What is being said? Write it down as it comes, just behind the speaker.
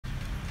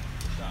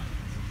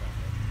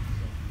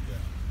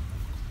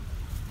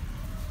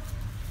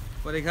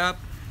What do you got?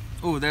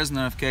 Oh, there's a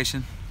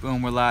notification.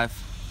 Boom, we're live.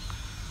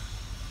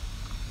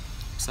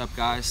 What's up,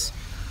 guys?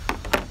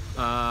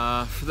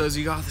 For those of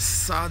you guys that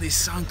saw the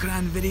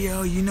Songkran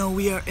video, you know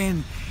we are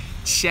in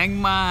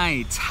Chiang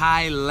Mai,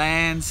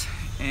 Thailand,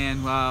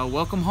 and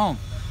welcome home.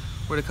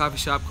 We're at a coffee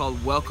shop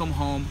called Welcome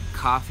Home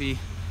Coffee,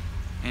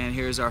 and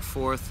here's our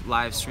fourth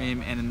live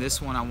stream. And in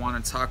this one, I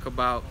want to talk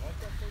about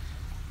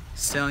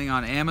selling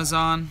on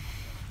Amazon.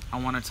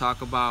 I want to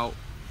talk about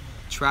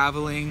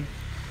traveling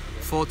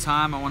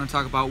full-time. I want to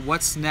talk about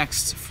what's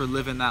next for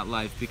living that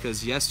life,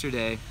 because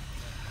yesterday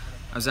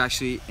I was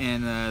actually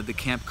in the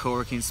camp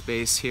co-working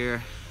space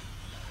here,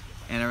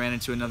 and I ran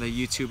into another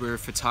YouTuber,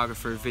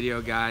 photographer,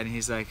 video guy, and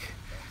he's like,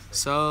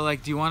 so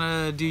like, do you want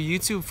to do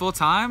YouTube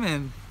full-time?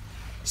 And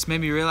just made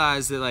me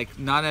realize that like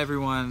not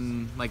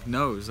everyone like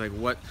knows like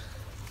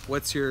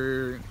what's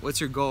your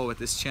goal with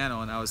this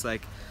channel. And I was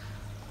like,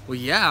 well,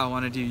 yeah, I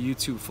want to do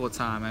YouTube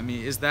full-time. I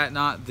mean, is that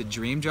not the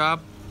dream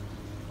job?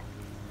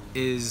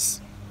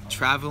 Is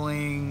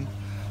traveling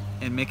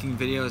and making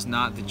videos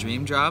not the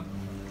dream job?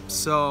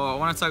 So I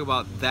want to talk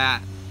about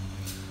that.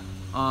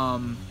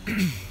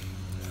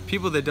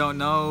 People that don't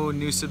know,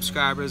 new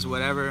subscribers,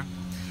 whatever,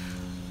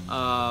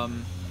 our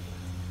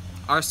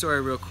story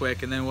real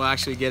quick, and then we'll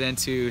actually get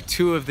into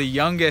two of the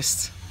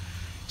youngest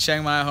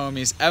Chiang Mai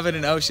homies, Evan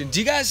and Ocean. Do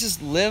you guys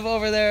just live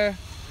over there?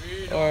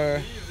 We don't Or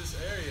leave this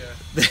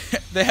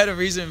area. they had a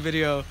recent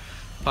video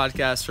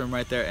podcast from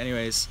right there.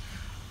 Anyways,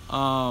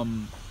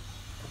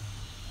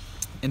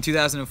 in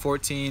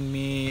 2014,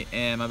 me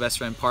and my best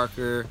friend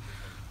Parker,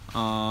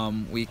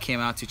 we came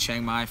out to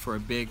Chiang Mai for a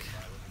big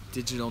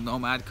digital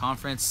nomad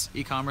conference,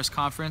 e-commerce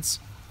conference.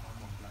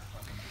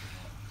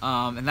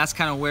 And that's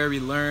kind of where we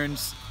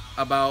learned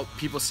about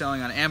people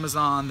selling on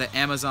Amazon, the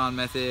Amazon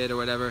method or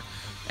whatever.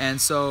 And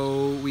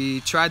so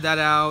we tried that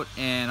out,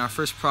 and our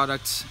first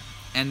product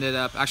ended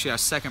up, actually our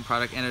second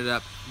product ended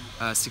up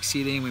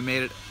succeeding. We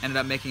ended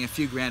up making a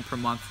few grand per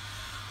month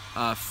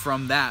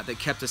from that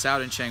kept us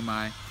out in Chiang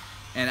Mai.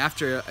 And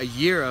after a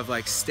year of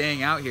like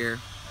staying out here,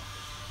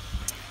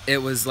 it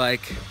was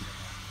like,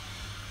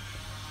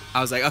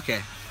 I was like,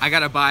 okay, I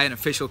gotta buy an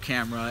official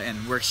camera,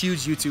 and we're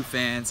huge YouTube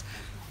fans.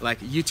 Like,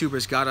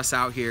 YouTubers got us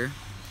out here.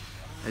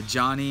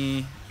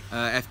 Johnny,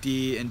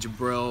 FD, and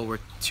Jabril were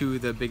two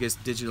of the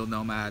biggest digital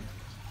nomad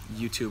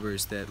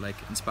YouTubers that like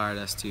inspired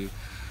us to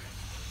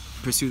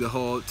pursue the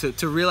whole,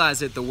 to realize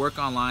that the work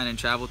online and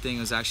travel thing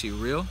was actually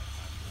real.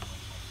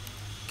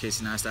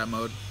 Casey Neistat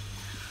mode.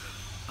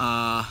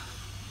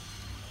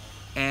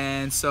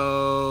 And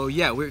so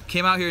yeah, we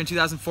came out here in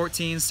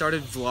 2014,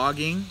 started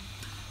vlogging,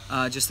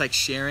 just like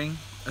sharing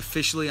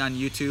officially on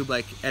YouTube,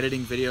 like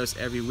editing videos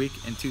every week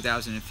in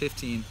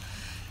 2015.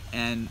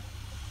 And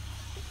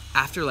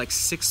after like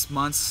 6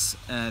 months,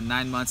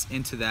 9 months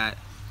into that,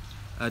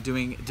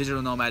 doing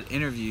digital nomad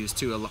interviews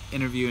too,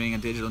 interviewing a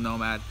digital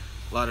nomad,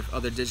 a lot of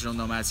other digital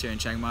nomads here in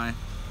Chiang Mai.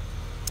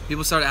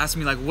 People started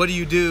asking me like, what do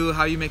you do?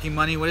 How are you making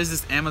money? What is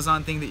this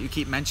Amazon thing that you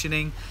keep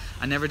mentioning?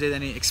 I never did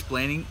any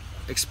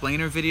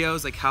explainer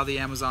videos, like how the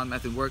Amazon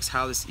method works,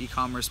 how this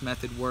e-commerce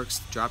method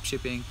works, drop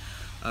shipping,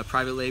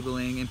 private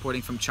labeling,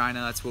 importing from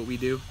China. That's what we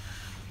do.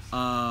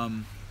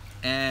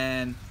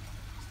 And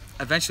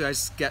eventually I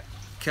just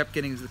kept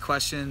getting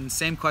the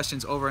same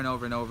questions over and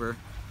over and over.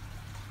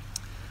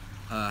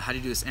 How do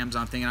you do this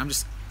Amazon thing? And I'm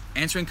just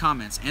answering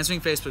comments,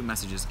 answering Facebook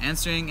messages,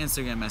 answering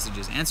Instagram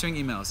messages, answering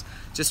emails,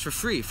 just for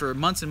free for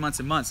months and months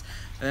and months.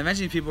 And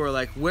eventually people were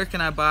like, where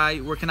can I buy?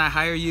 Where can I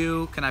hire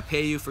you? Can I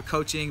pay you for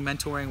coaching,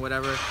 mentoring,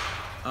 whatever?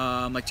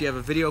 Like, do you have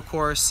a video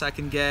course I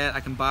can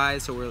buy?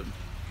 So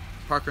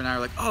Parker and I are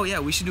like, oh yeah,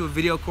 we should do a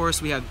video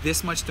course. We have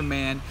this much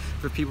demand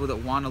for people that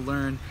want to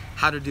learn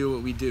how to do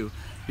what we do.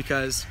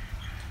 Because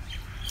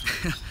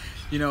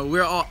you know,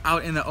 we're all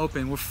out in the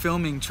open. We're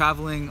filming,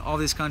 traveling all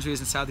these countries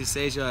in Southeast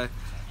Asia,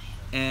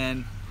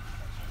 and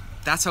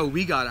that's how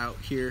we got out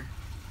here,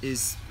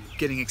 is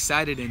getting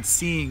excited and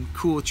seeing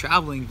cool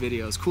traveling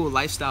videos, cool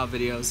lifestyle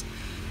videos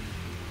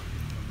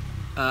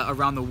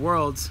around the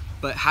world.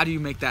 But how do you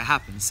make that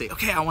happen? Say,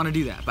 okay, I want to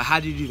do that, but how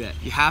do you do that?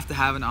 You have to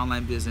have an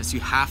online business. You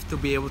have to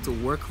be able to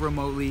work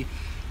remotely,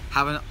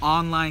 have an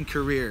online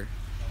career,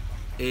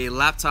 a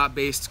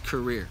laptop-based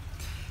career.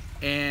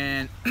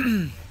 And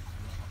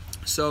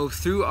so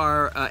through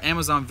our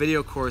Amazon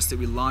video course that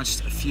we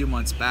launched a few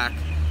months back,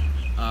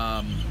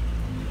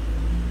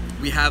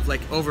 we have like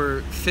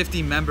over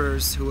 50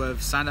 members who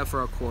have signed up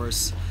for our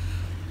course,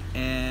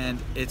 and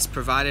it's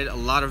provided a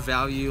lot of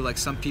value. Like,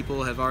 some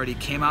people have already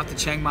came out to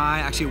Chiang Mai.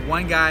 Actually,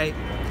 one guy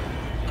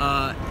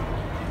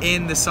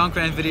in the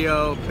Songkran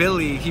video,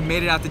 Billy, he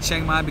made it out to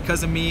Chiang Mai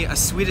because of me. A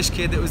Swedish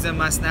kid that was in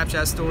my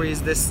Snapchat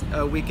stories this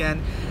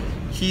weekend,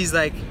 he's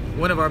like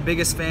one of our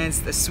biggest fans.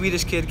 The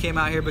Swedish kid came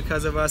out here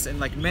because of us, and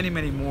like many,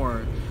 many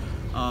more.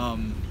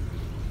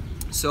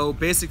 So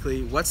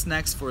basically, what's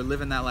next for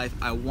living that life?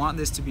 I want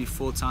this to be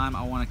full-time.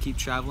 I want to keep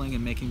traveling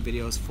and making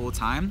videos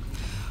full-time.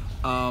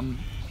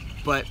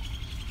 But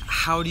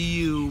how do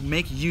you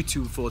make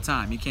YouTube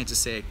full-time? You can't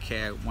just say,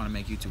 okay, I want to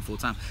make YouTube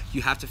full-time.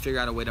 You have to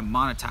figure out a way to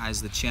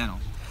monetize the channel.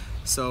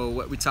 So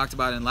what we talked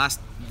about in last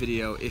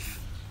video, if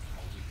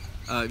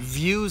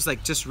views,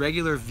 like just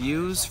regular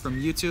views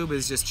from YouTube,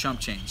 is just chump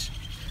change.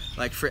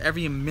 Like for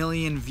every 1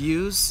 million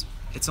views,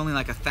 it's only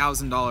like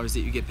 $1,000 that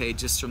you get paid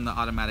just from the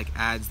automatic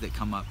ads that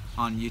come up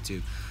on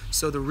YouTube.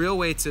 So the real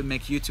way to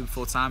make YouTube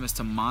full-time is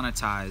to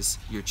monetize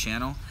your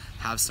channel,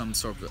 have some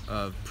sort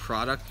of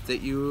product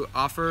that you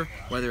offer,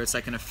 whether it's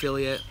like an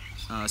affiliate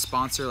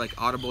sponsor like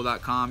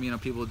audible.com, you know,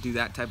 people do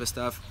that type of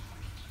stuff,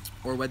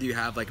 or whether you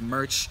have like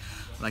merch,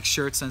 like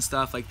shirts and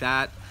stuff like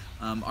that.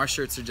 Our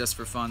shirts are just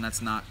for fun.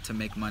 That's not to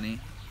make money,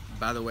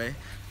 by the way.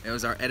 It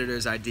was our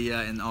editor's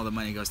idea, and all the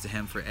money goes to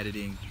him for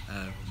editing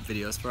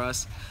videos for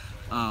us.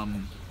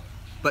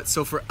 But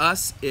so for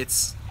us,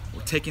 it's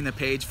taking the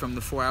page from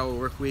the 4-hour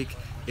work week.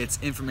 It's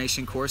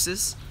information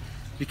courses,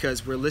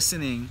 because we're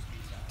listening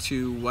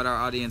to what our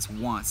audience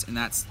wants, and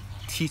that's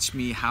teach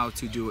me how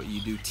to do what you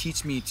do.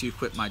 Teach me to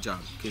quit my job,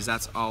 because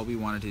that's all we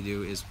wanted to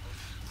do, is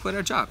quit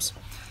our jobs.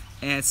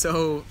 And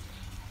so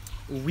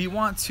we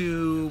want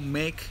to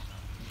make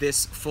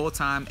this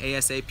full-time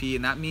ASAP,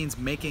 and that means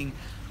making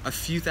a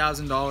few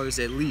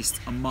 $1,000s at least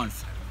a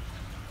month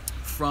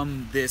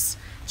from this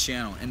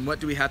channel. And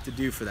what do we have to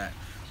do for that?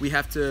 We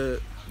have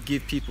to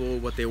give people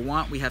what they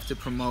want. We have to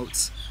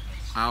promote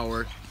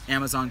our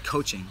Amazon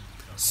coaching.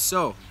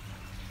 So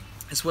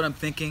that's what I'm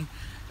thinking.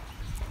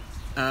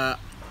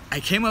 I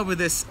came up with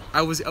this.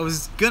 I was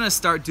gonna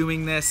start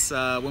doing this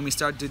when we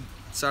started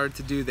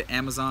to do the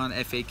Amazon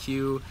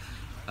FAQ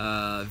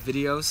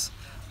videos,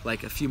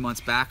 like a few months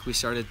back. We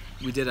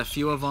did a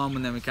few of them,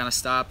 and then we kind of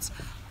stopped.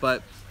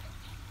 But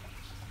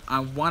I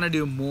want to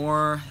do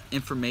more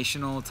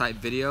informational type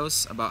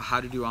videos about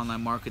how to do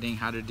online marketing,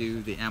 how to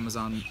do the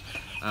Amazon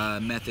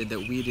method that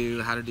we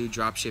do, how to do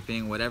drop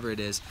shipping, whatever it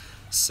is.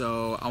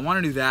 So I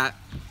want to do that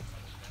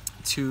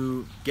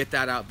to get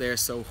that out there,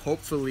 so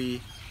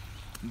hopefully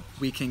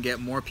we can get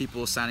more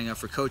people signing up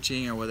for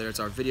coaching, or whether it's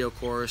our video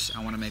course.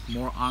 I want to make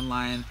more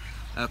online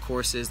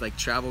courses like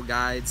travel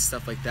guides,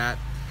 stuff like that.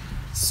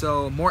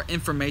 So more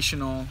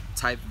informational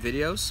type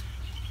videos,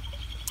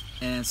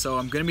 and so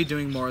I'm going to be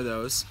doing more of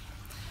those.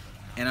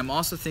 And I'm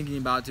also thinking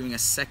about doing a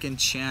second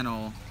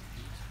channel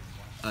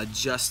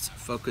just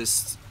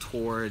focused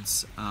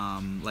towards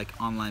like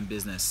online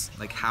business,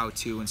 like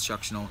how-to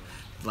instructional,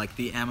 like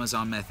the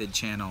Amazon method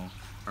channel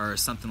or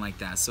something like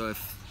that. So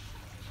if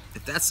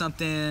that's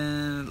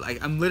something,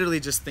 like, I'm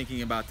literally just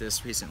thinking about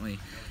this recently.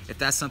 If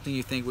that's something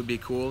you think would be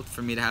cool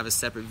for me to have a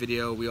separate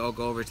video, we all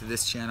go over to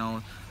this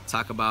channel,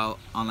 talk about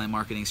online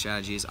marketing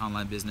strategies,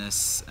 online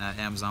business,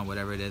 Amazon,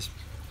 whatever it is.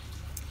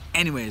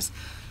 Anyways,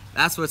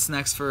 that's what's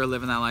next for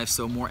Living That Life.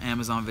 So more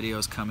Amazon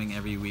videos coming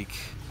every week.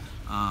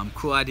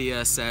 Cool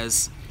idea,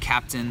 says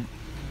Captain's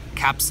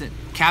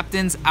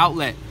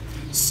Outlet.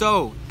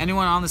 So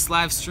anyone on this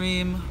live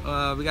stream,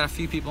 we got a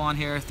few people on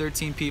here,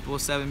 13 people,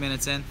 7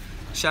 minutes in.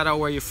 Shout out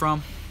where you're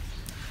from.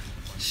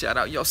 Shout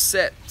out your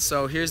set.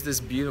 So here's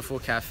this beautiful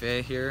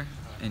cafe here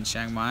in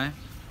Chiang Mai.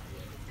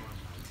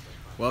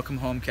 Welcome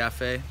Home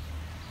Cafe.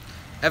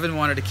 Evan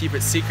wanted to keep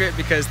it secret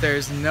because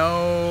there's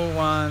no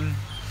one.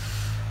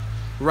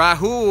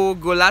 Rahul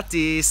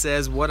Gulati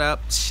says, what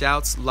up?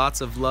 Shouts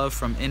lots of love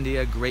from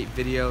India. Great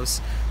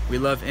videos. We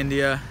love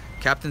India.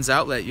 Captain's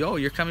Outlet. Yo,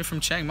 you're coming from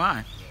Chiang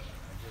Mai.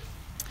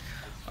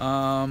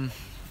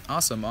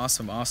 Awesome.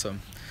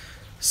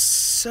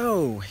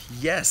 So,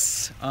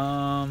 yes.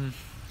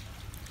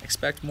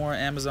 Expect more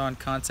Amazon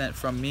content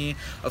from me.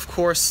 Of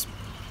course,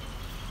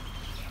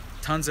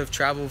 tons of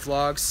travel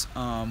vlogs.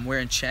 We're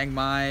in Chiang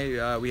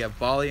Mai. We have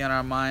Bali on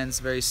our minds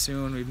very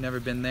soon. We've never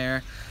been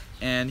there.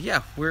 And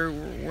yeah, we're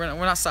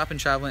not stopping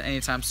traveling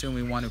anytime soon.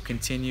 We want to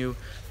continue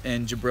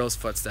in Jabril's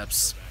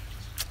footsteps.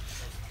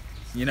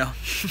 You know,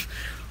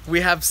 we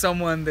have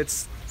someone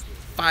that's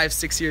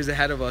 5-6 years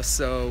ahead of us,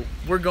 so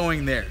we're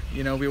going there.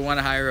 You know, we want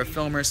to hire a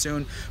filmer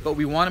soon, but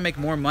we want to make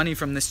more money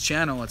from this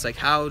channel. It's like,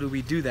 how do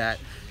we do that?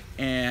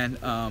 And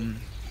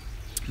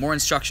more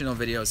instructional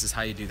videos is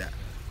how you do that,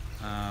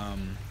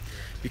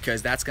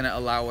 because that's going to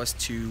allow us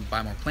to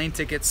buy more plane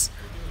tickets,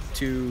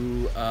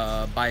 to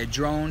buy a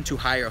drone, to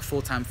hire a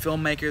full-time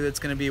filmmaker that's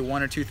going to be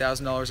 $1,000 or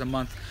 $2,000 a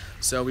month.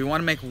 So we want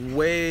to make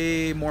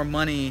way more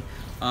money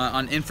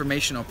on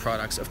informational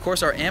products. Of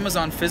course, our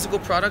Amazon physical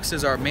products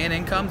is our main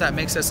income. That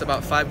makes us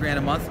about $5,000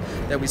 a month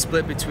that we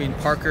split between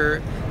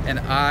Parker and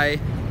I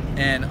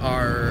and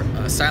our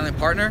silent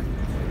partner.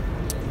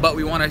 But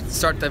we want to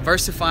start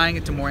diversifying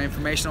into more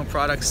informational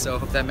products, so I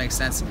hope that makes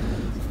sense.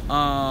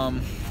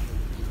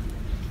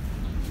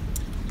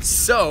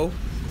 So,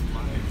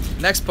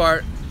 next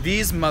part,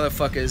 these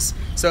motherfuckers.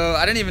 So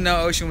I didn't even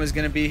know Ocean was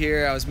gonna be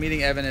here. I was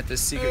meeting Evan at this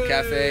secret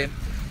cafe.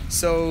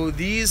 So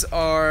these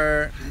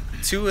are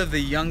two of the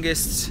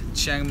youngest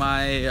Chiang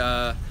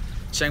Mai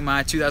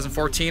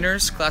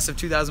 2014ers, class of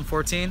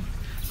 2014.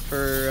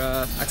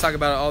 I talk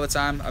about it all the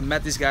time. I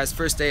met these guys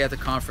first day at the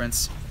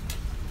conference.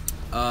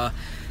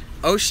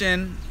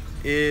 Ocean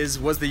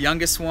was the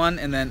youngest one,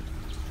 and then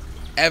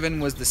Evan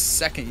was the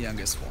second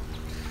youngest one.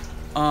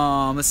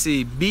 Let's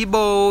see.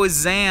 Bebo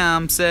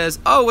Zam says,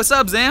 "Oh, what's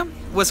up, Zam?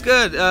 What's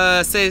good?"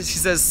 She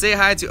says, "Say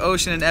hi to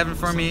Ocean and Evan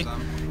for me."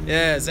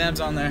 Yeah, Zam's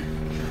on there.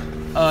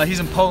 He's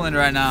in Poland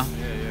right now.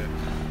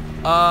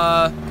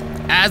 Yeah.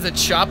 As the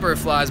chopper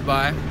flies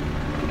by,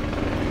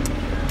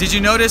 did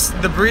you notice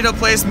the burrito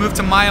place moved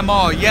to Maya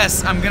Mall?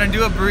 Yes, I'm gonna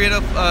do a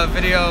burrito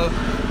video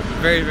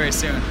very, very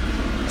soon.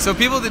 So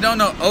people that don't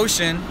know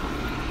Ocean,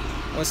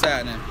 what's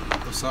happening?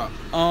 What's up?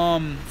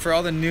 For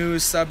all the new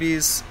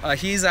subbies,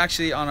 he's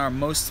actually on our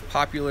most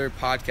popular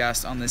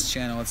podcast on this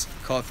channel. It's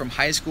called From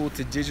High School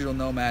to Digital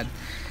Nomad.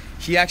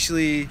 He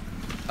actually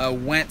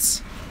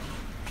went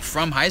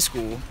from high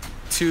school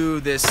to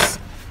this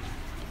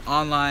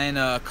online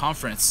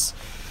conference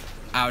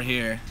out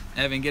here.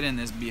 Evan, get in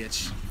this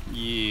bitch.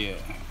 Yeah.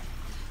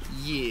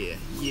 Yeah.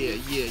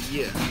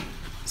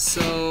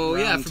 So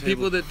yeah, Round for table.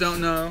 people that don't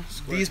know,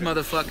 these table.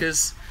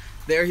 motherfuckers,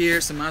 they're here,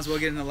 so might as well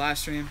get in the live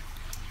stream.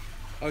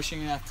 Ocean,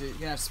 you're gonna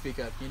have to speak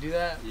up. Can you do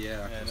that?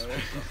 Yeah.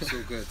 It's all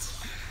good.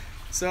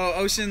 So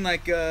Ocean,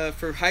 like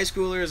for high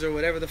schoolers or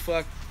whatever the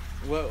fuck,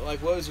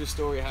 what was your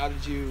story? How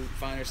did you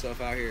find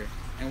yourself out here,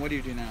 and what do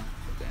you do now?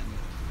 At the end of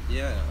it?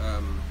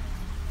 Yeah,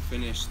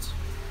 finished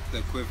the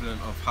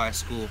equivalent of high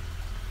school.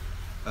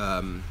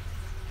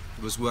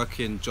 Was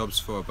working jobs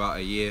for about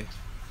a year,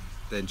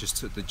 then just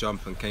took the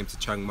jump and came to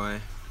Chiang Mai.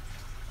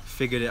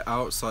 Figured it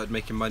out, started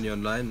making money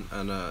online,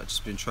 and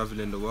just been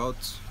traveling the world.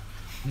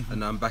 And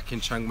now I'm back in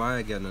Chiang Mai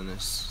again, and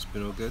it's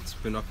been all good. It's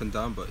been up and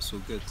down, but it's all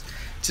good.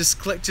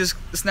 Just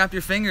snap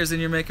your fingers,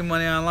 and you're making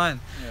money online.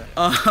 Yeah.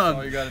 That's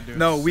all you gotta do.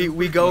 No,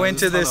 we go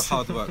into It's a ton this. of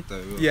hard work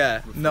though.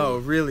 Yeah, with no, all-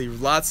 really,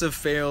 lots of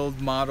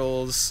failed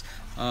models.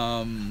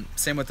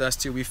 Same with us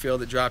too. We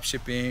failed at drop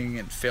shipping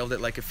and failed at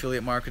like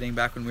affiliate marketing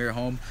back when we were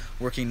home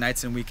working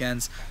nights and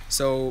weekends.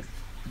 So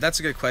that's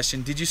a good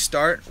question. Did you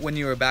start when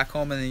you were back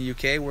home in the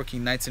UK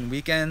working nights and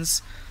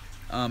weekends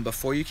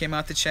before you came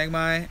out to Chiang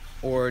Mai,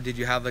 or did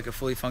you have like a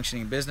fully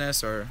functioning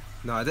business? Or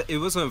No, it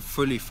wasn't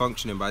fully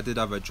functioning, but I did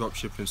have a drop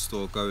shipping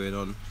store going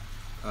on.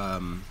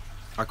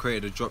 I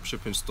created a drop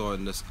shipping store,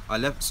 and I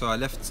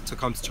left to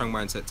come to Chiang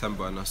Mai in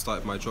September, and I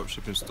started my drop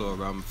shipping store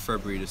around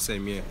February the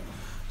same year.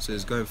 So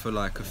it's going for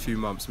like a few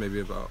months, maybe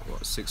about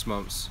 6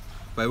 months.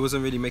 But it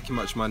wasn't really making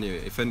much money.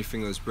 If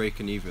anything, it was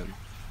breaking even.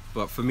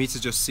 But for me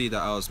to just see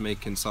that I was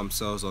making some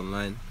sales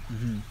online,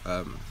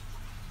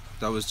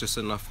 that was just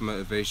enough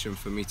motivation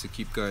for me to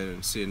keep going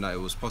and seeing that it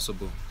was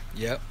possible.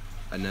 Yep.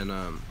 And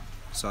then,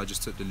 so I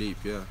just took the leap,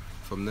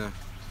 from there.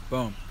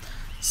 Boom.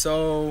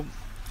 So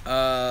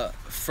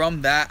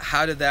from that,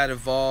 how did that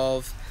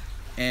evolve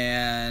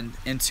and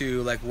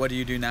into like what do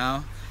you do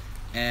now,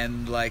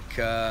 and like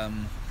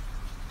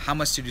how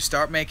much did you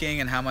start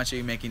making and how much are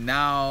you making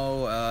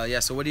now?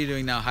 So what are you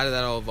doing now? How did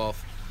that all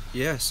evolve?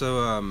 Yeah,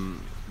 so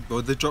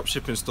well, the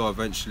dropshipping store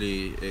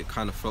eventually it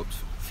kind of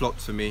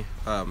flopped for me.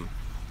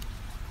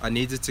 I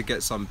needed to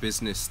get some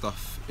business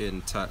stuff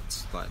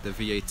intact, like the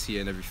VAT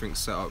and everything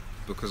set up,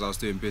 because I was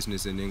doing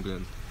business in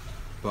England.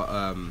 But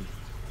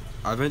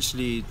I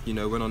eventually,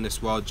 went on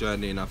this wild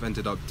journey, and I've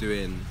ended up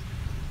doing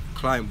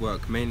client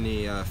work,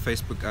 mainly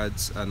Facebook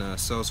ads and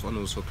sales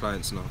funnels for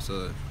clients now.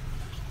 So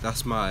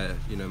that's my,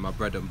 my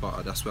bread and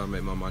butter. That's where I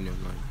make my money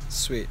online.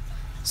 Sweet.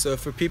 So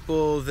for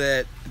people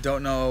that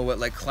don't know what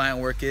like client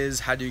work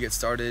is, how do you get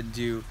started?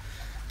 Do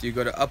you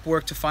go to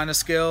Upwork to find a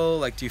skill?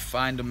 Like, do you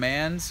find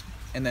demand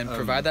and then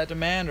provide that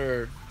demand,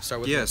 or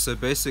start with? Yeah, so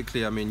basically,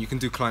 you can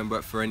do client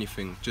work for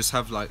anything. Just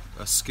have like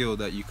a skill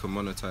that you can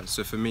monetize.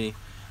 So for me,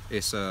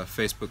 it's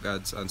Facebook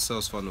ads and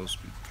sales funnels,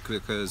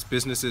 because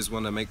businesses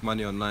want to make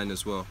money online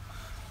as well.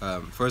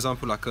 For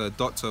example, like a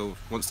doctor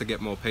wants to get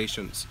more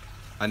patients,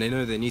 and they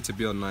know they need to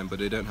be online, but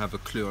they don't have a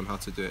clue on how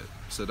to do it.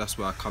 So that's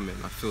where I come in.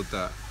 I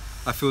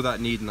feel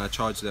that need, and I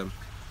charge them.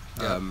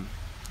 Yeah.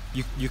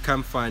 You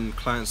can find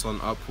clients on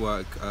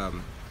Upwork.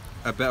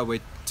 A better way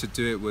to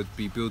do it would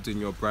be building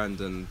your brand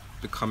and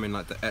becoming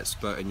like the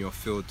expert in your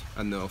field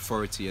and the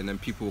authority, and then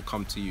people will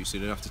come to you, so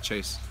you don't have to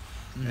chase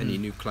any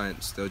new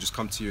clients. They'll just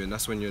come to you, and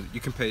that's when you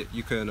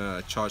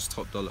can charge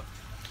top dollar.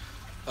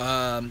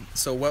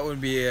 So what would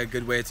be a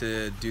good way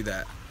to do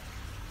that?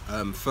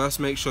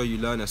 First, make sure you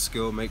learn a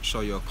skill. Make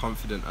sure you're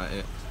confident at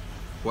it,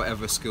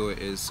 whatever skill it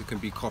is. It can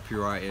be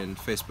copywriting,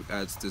 Facebook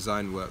ads,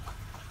 design work.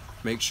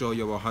 Make sure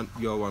you're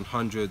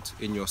 100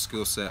 in your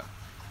skill set.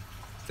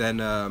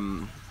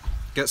 Then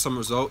get some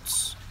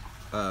results.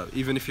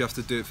 Even if you have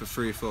to do it for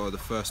free for the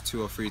first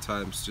 2 or 3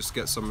 times, just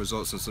get some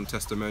results and some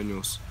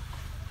testimonials,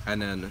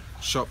 and then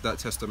shop that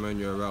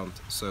testimonial around.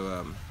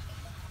 So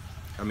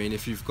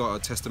if you've got a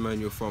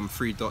testimonial from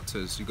 3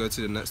 doctors, you go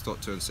to the next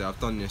doctor and say, I've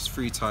done this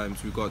 3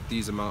 times, we've got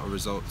these amount of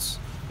results.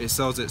 It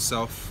sells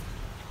itself,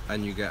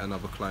 and you get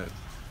another client.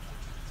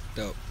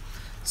 Dope.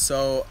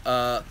 So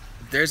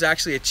there's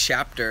actually a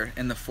chapter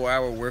in the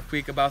 4-Hour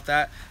Workweek about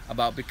that,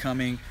 about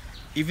becoming,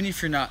 even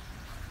if you're not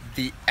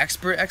the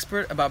expert,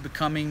 about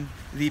becoming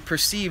the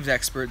perceived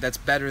expert that's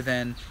better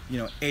than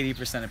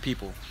 80% of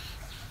people.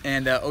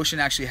 And Ocean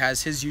actually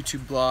has his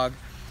YouTube blog,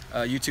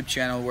 YouTube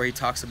channel, where he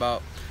talks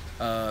about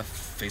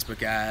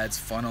Facebook ads,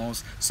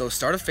 funnels. So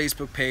start a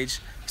Facebook page,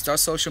 start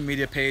a social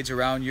media page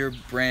around your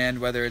brand,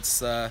 whether it's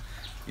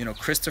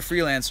Chris the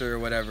Freelancer or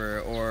whatever,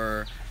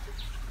 or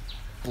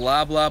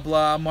blah blah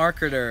blah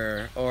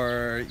marketer,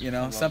 or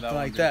something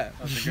like that.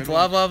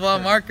 Blah blah blah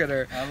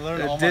marketer,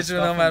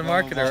 digital nomad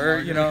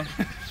marketer,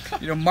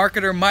 or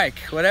marketer Mike,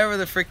 whatever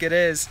the frick it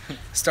is.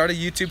 Start a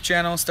YouTube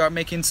channel, start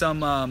making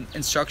some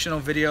instructional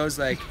videos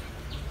like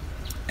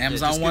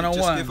Amazon 101.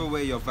 Just give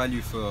away your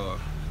value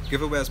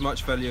give away as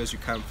much value as you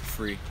can for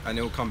free, and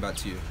it will come back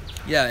to you.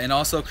 Yeah, and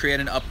also create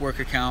an Upwork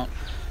account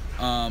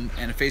and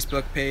a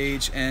Facebook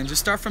page, and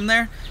just start from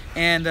there.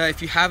 And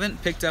if you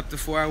haven't picked up the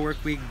 4-Hour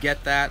Work Week,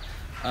 get that,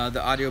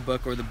 the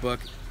audiobook or the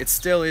book. It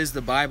still is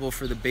the Bible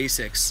for the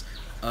basics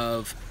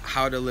of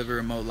how to live a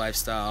remote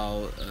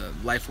lifestyle,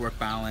 life-work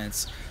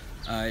balance,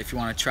 if you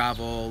want to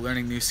travel,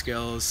 learning new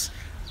skills,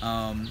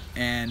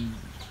 and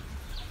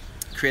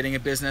creating a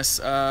business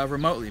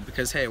remotely,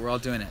 because hey, we're all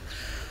doing it.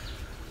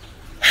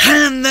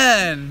 And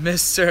then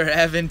Mr.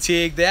 Evan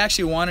Teague, they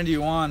actually wanted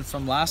you on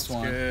from last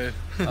one. Good.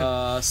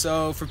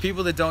 So for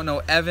people that don't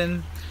know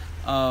Evan,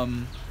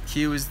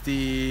 he was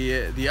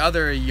the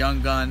other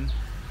young gun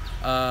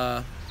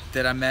that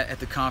I met at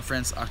the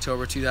conference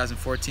October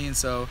 2014.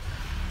 So,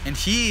 and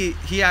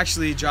he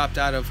actually dropped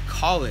out of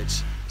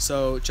college.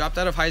 So dropped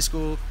out of high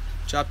school,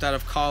 dropped out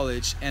of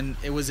college, and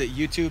it was at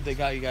YouTube that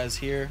got you guys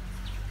here.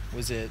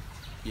 Was it?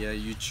 Yeah,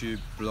 YouTube,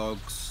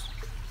 blogs.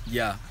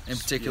 Yeah, in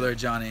particular,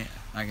 Johnny.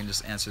 I can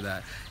just answer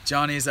that.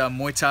 Johnny's a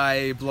Muay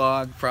Thai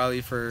blog,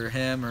 probably for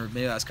him, or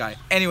maybe that's Guy.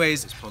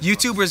 Anyways,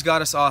 YouTubers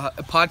got us all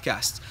a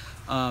podcast.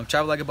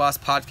 Travel Like a Boss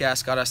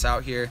podcast got us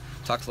out here,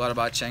 talked a lot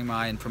about Chiang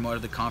Mai and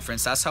promoted the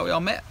conference. That's how we all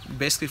met. We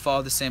basically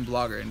followed the same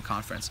blogger in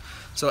conference.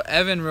 So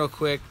Evan, real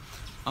quick,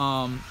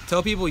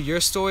 tell people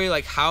your story.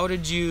 Like, how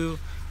did you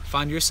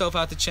find yourself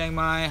out to Chiang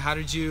Mai? How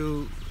did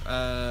you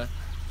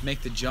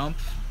make the jump?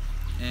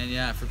 And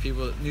yeah, for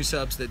people, new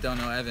subs that don't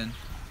know Evan.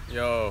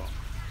 Yo.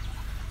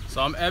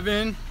 So I'm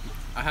Evan.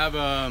 I have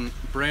a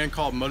brand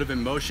called Motive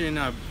in Motion.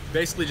 I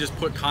basically just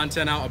put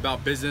content out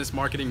about business,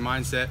 marketing,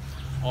 mindset,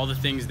 all the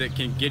things that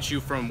can get you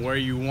from where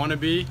you want to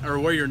be, or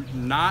where you're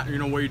not,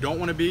 where you don't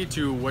want to be,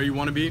 to where you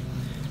want to be,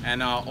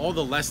 and all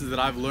the lessons that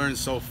I've learned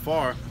so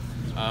far.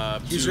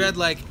 He's read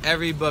like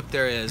every book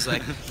there is.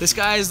 Like this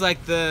guy is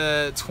like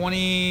the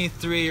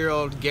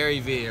 23-year-old Gary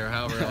Vee, or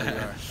however old you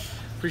are.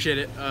 Appreciate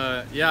it.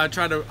 Yeah, I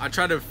try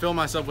to fill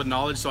myself with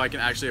knowledge so I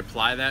can actually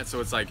apply that. So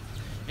it's like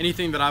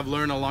anything that I've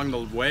learned along the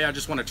way, I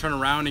just want to turn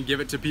around and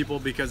give it to people,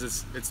 because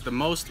it's the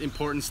most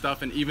important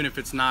stuff, and even if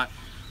it's not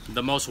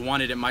the most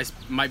wanted, it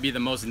might be the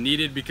most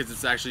needed, because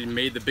it's actually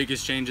made the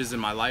biggest changes in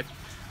my life.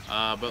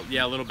 But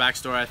yeah, a little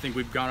backstory. I think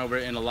we've gone over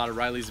it in a lot of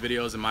Riley's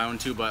videos and my own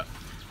too, but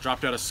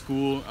dropped out of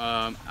school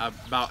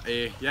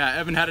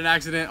Evan had an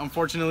accident,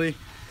 unfortunately.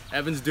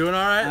 Evan's doing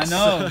all right. I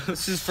know. This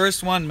is his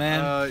first one,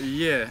 man.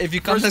 Yeah. If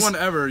you come first one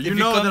ever. You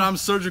know that I'm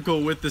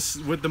surgical with the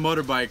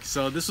motorbike.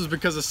 So this was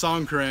because of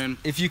Songkran.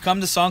 If you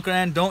come to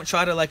Songkran, don't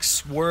try to like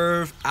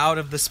swerve out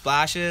of the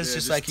splashes. Yeah,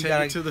 just like you take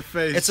gotta. it to the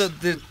face. It's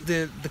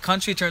the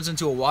country turns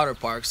into a water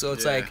park. So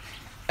it's like,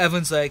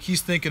 Evan's like,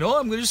 he's thinking, oh,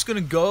 I'm just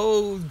gonna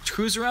go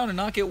cruise around and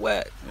not get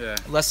wet. Yeah.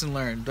 Lesson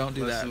learned. Don't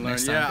do that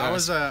next time.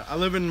 Yeah, I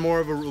live in more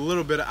of a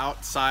little bit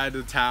outside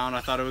of town.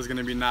 I thought it was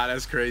gonna be not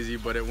as crazy,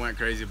 but it went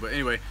crazy. But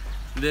anyway.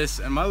 This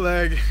and my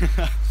leg.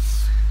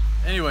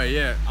 Anyway,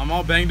 yeah, I'm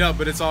all banged up,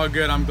 but it's all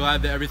good. I'm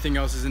glad that everything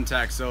else is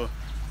intact. So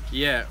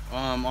yeah,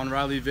 on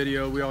Riley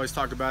video, we always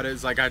talk about it.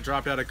 It's like I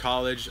dropped out of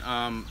college.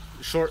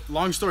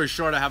 Long story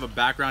short, I have a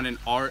background in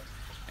art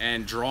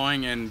and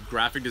drawing and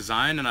graphic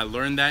design, and I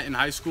learned that in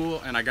high school,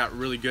 and I got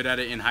really good at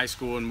it in high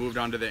school and moved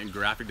on to that in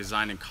graphic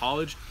design in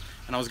college.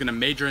 And I was gonna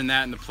major in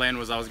that, and the plan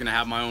was I was gonna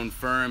have my own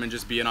firm and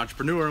just be an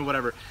entrepreneur and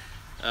whatever.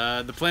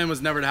 The plan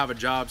was never to have a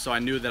job, so I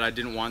knew that I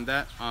didn't want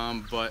that,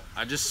 but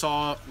I just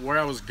saw where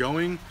I was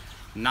going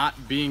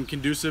not being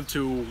conducive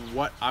to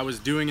what I was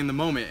doing in the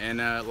moment.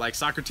 And like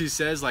Socrates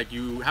says, like,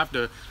 you have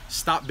to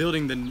stop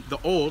building the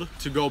old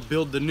to go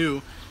build the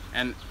new,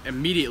 and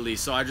immediately.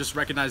 So I just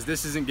recognized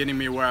this isn't getting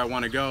me where I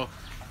want to go.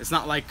 It's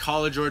not like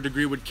college or a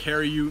degree would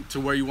carry you to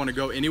where you want to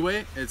go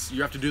anyway.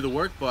 You have to do the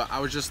work, but I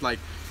was just like,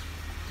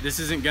 this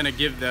isn't gonna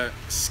give the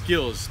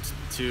skills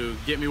to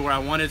get me where I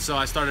wanted. So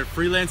I started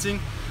freelancing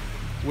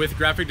with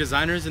graphic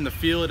designers in the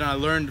field, and I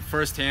learned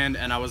firsthand,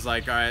 and I was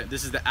like, all right,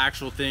 this is the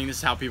actual thing. This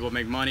is how people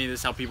make money.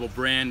 This is how people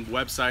brand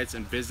websites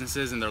and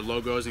businesses and their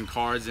logos and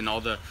cards and all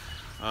the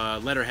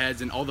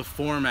letterheads and all the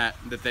format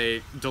that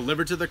they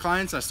deliver to their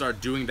clients. I started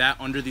doing that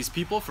under these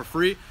people for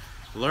free,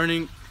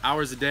 learning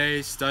hours a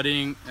day,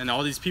 studying, and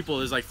all these people,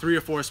 there's like 3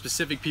 or 4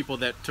 specific people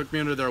that took me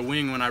under their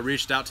wing when I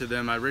reached out to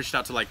them. I reached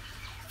out to like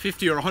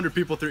 50 or 100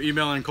 people through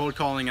email and cold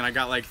calling, and I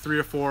got like 3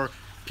 or 4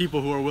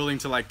 people who are willing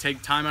to like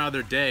take time out of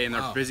their day and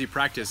their busy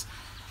practice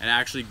and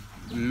actually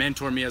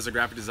mentor me as a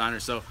graphic designer.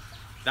 So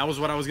that was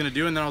what I was gonna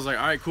do. And then I was like,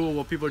 all right, cool,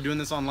 well, people are doing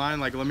this online,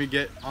 like, let me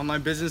get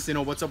online business,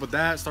 what's up with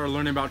that. Started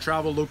learning about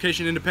travel,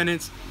 location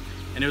independence,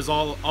 and it was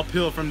all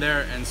uphill from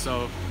there. And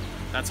so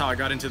that's how I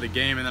got into the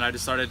game. And then I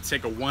just started to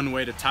take a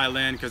one-way to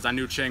Thailand because I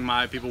knew Chiang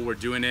Mai people were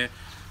doing it,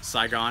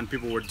 Saigon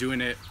people were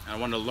doing it. I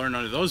wanted to learn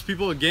under those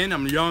people. Again,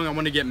 I'm young, I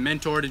want to get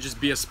mentored and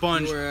just be a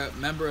sponge. You were a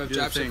member of Do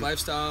the Dropship thing.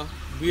 Lifestyle.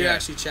 We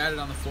actually chatted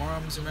on the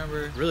forums,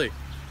 remember? Really?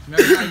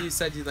 Remember how you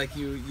said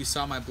you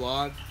saw my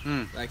blog,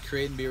 like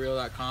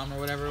createandbereal.com or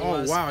whatever it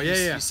was? Oh wow,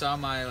 yeah. You saw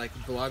my like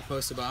blog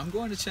post about I'm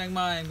going to Chiang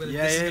Mai, I'm gonna,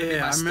 Yeah, this is gonna be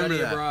my I remember study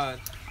that. abroad.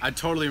 I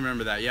totally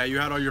remember that. Yeah, you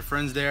had all your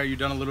friends there. You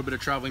done a little bit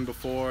of traveling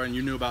before, and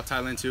you knew about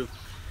Thailand too.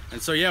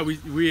 And so yeah,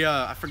 we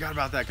I forgot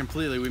about that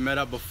completely. We met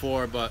up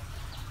before, but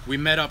we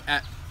met up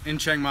in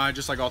Chiang Mai,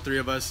 just like all three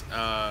of us,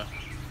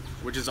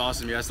 which is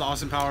awesome. Yeah, it's the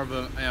awesome power of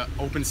an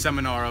open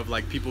seminar of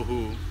like people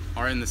who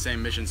are in the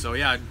same mission. So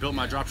yeah, I built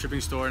my drop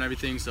shipping store and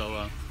everything.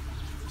 So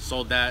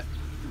sold that,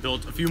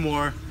 built a few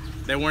more.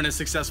 They weren't as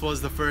successful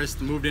as the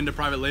first. Moved into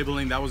private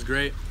labeling. That was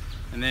great.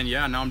 And then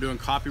yeah, now I'm doing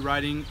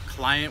copywriting,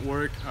 client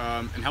work,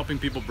 and helping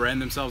people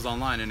brand themselves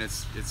online, and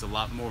it's a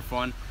lot more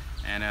fun.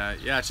 And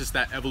yeah, it's just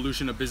that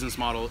evolution of business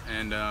model.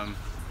 And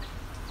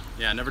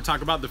yeah, I never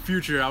talk about the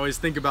future. I always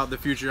think about the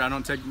future. I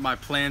don't take my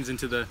plans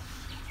into the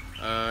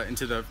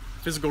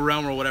physical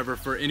realm or whatever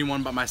for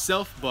anyone but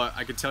myself. But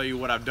I could tell you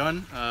what I've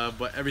done.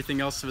 But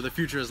everything else for the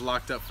future is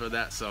locked up for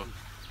that. So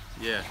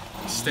yeah,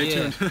 stay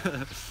tuned.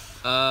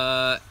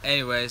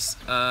 Anyways,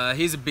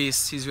 he's a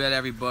beast. He's read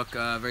every book.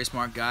 Very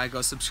smart guy.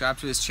 Go subscribe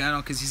to his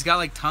channel because he's got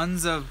like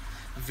tons of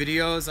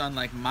videos on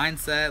like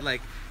mindset,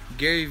 like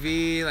Gary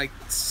Vee, like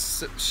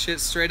shit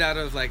straight out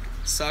of like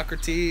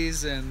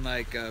Socrates and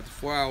like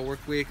 4-hour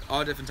work week,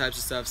 all different types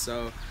of stuff.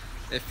 So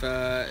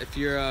if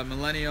you're a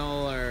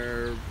millennial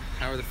or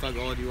however the fuck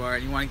old you are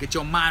and you want to get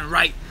your mind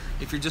right,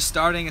 if you're just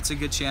starting, it's a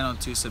good channel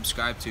to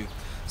subscribe to.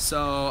 So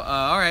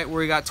all right,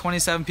 we got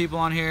 27 people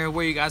on here.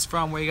 Where you guys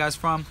from? Where you guys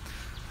from?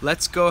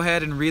 Let's go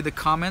ahead and read the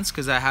comments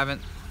because I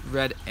haven't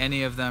read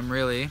any of them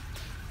really.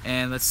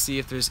 And let's see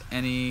if there's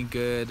any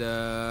good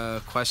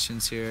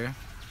questions here.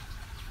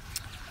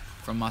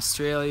 From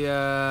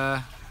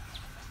Australia.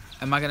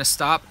 Am I going to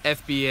stop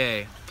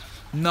FBA?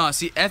 No,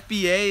 see,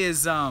 FBA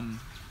is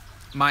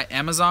my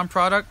Amazon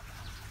product.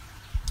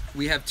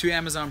 We have 2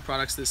 Amazon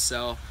products that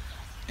sell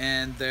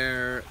and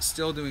they're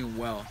still doing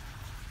well.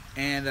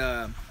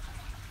 And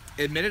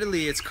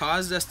admittedly, it's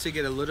caused us to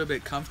get a little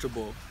bit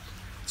comfortable,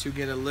 to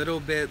get a little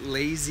bit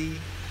lazy,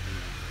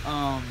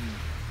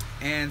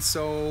 and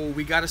so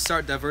we got to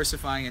start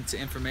diversifying into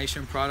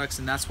information products,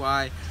 and that's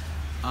why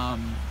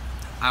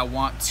I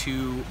want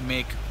to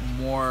make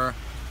more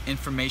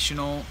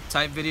informational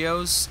type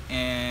videos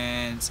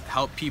and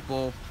help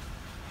people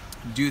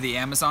do the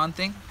Amazon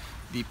thing,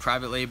 the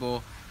private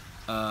label.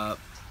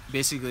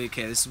 Basically,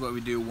 okay, this is what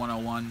we do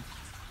 101,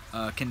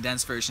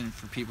 condensed version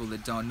for people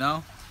that don't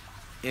know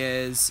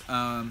is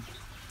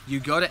you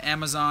go to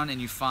Amazon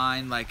and you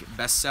find like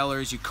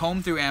bestsellers. You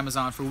comb through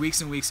Amazon for weeks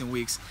and weeks and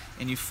weeks,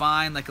 and you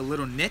find like a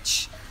little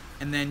niche,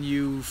 and then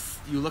you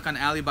look on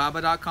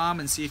Alibaba.com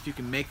and see if you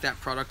can make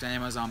that product on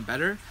Amazon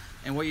better.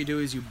 And what you do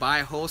is you buy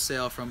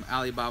wholesale from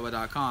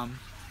Alibaba.com,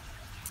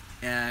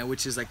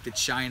 which is like the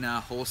China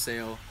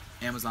wholesale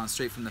Amazon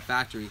straight from the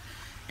factory,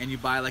 and you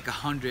buy like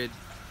 100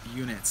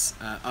 units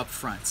up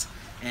front,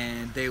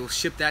 and they will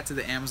ship that to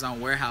the Amazon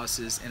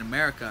warehouses in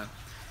America.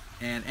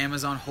 And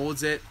Amazon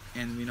holds it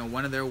in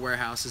one of their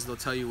warehouses. They'll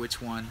tell you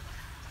which one,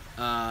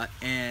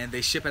 and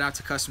they ship it out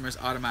to customers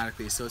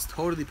automatically. So it's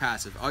totally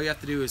passive. All you have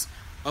to do is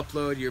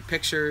upload your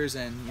pictures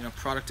and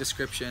product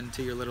description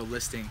to your little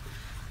listing.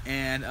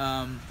 And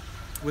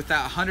with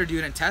that 100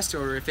 unit test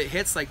order, if it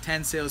hits like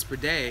 10 sales per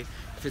day,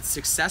 if it's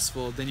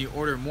successful, then you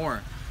order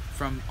more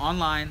from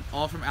online,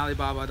 all from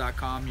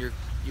Alibaba.com.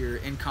 You're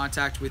in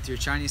contact with your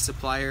Chinese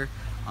supplier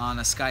on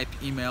a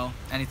Skype, email,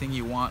 anything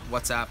you want,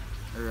 WhatsApp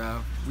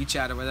or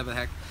WeChat or whatever the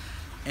heck.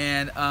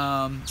 And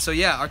so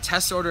yeah, our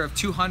test order of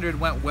 200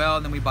 went well,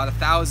 and then we bought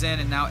 1,000,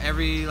 and now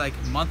every like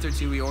month or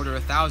two we order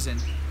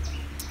 1,000.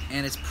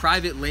 And it's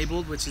private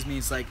labeled, which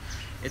means like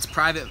it's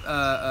private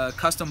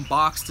custom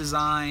box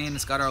design.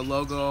 It's got our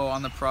logo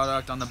on the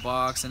product, on the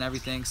box and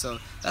everything. So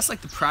that's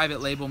like the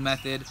private label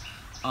method.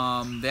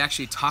 They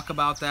actually talk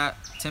about that.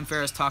 Tim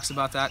Ferriss talks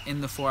about that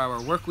in the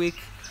 4-hour work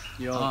week.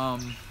 Yo,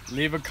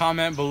 leave a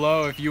comment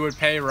below if you would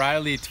pay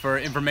Riley for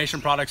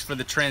information products for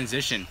the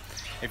transition.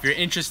 If you're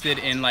interested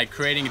in like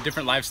creating a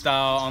different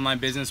lifestyle, online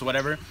business,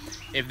 whatever,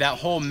 if that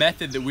whole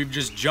method that we've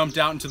just jumped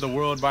out into the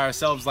world by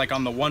ourselves, like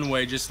on the one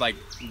way, just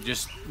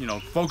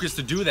focused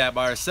to do that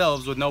by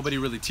ourselves with nobody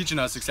really teaching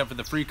us except for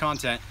the free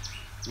content,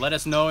 let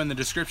us know in the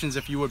descriptions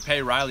if you would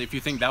pay Riley, if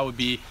you think that would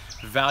be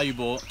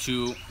valuable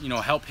to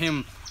help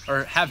him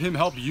or have him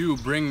help you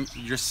bring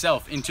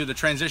yourself into the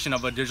transition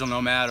of a digital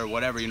nomad or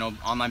whatever,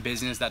 online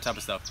business, that type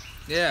of stuff.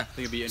 Yeah. I think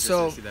it'd be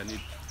interesting to see that need.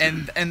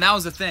 And that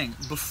was the thing.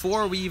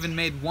 Before we even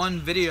made one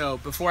video,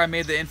 before I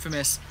made the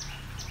infamous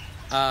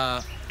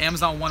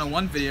Amazon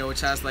 101 video,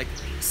 which has like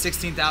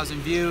 16,000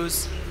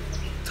 views,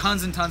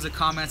 tons and tons of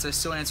comments. I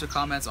still answer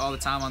comments all the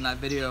time on that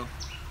video.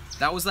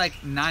 That was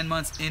like 9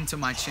 months into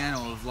my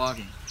channel of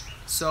vlogging.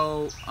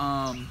 So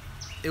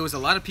it was a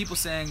lot of people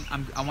saying,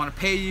 I want to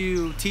pay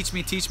you, teach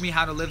me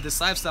how to live this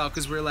lifestyle,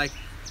 because we're like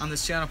on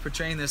this channel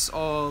portraying this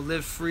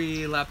live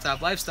free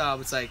laptop lifestyle.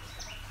 It's like,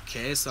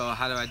 okay, so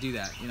how do I do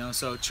that? You know,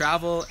 so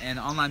travel and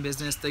online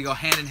business, they go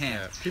hand in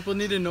hand. Yeah, people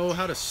need to know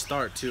how to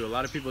start too. A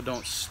lot of people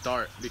don't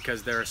start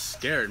because they're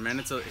scared, man.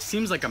 It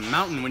seems like a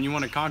mountain when you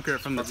want to conquer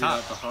it from the top.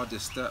 Like the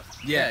hardest step.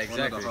 Yeah, One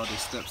exactly. of the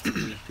hardest steps to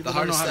do. People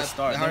don't know how to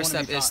start. The hardest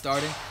step is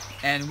starting,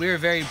 and we're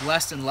very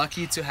blessed and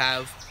lucky to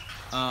have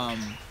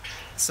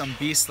some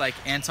beasts like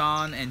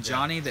Anton and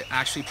Johnny that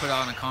actually put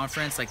on a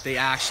conference. Like, they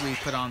actually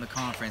put on the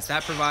conference.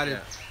 That provided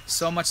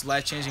so much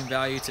life-changing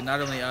value to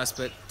not only us,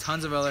 but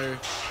tons of other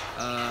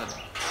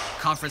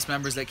conference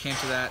members that came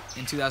to that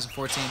in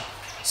 2014.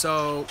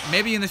 So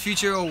maybe in the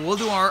future we'll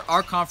do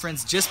our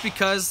conference, just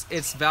because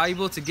it's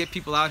valuable to get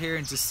people out here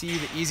and to see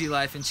the easy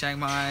life in Chiang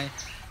Mai,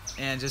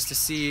 and just to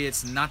see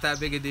it's not that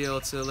big a deal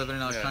to live in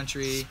another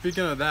country.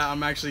 Speaking of that,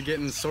 I'm actually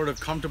getting sort of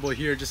comfortable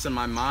here just in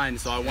my mind,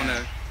 so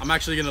I'm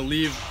actually gonna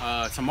leave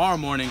tomorrow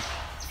morning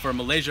for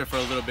Malaysia for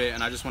a little bit,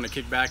 and I just want to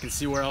kick back and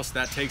see where else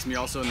that takes me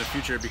also in the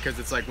future, because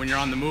it's like when you're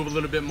on the move a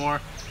little bit more.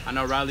 I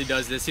know Riley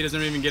does this. He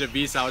doesn't even get a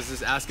visa. I was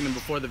just asking him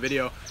before the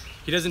video.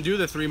 He doesn't do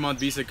the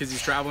 3-month visa because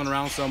he's traveling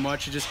around so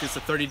much. He just gets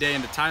a 30-day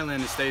into Thailand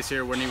and stays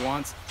here when he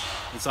wants.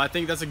 And so I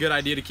think that's a good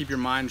idea to keep your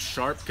mind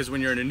sharp, because when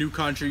you're in a new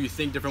country, you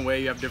think different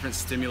way, you have different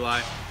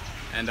stimuli.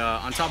 And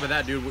on top of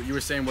that, dude, what you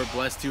were saying, we're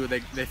blessed too. They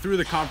threw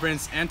the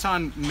conference.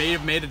 Anton may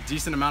have made a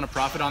decent amount of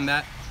profit on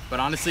that, but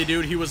honestly,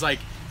 dude, he was like,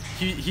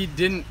 he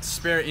didn't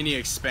spare any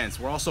expense.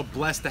 We're also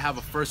blessed to have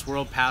a first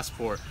world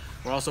passport.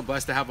 We're also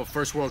blessed to have a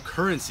first world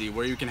currency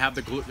where you can have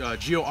the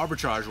geo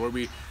arbitrage, where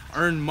we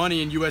earn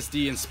money in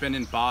USD and spend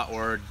in baht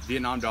or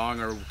Vietnam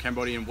dong or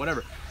Cambodian,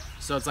 whatever.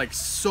 So it's like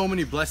so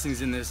many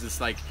blessings in this.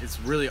 It's like, it's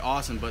really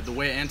awesome. But the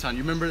way Anton,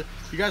 you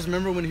guys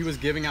remember when he was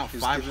giving out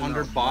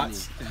 500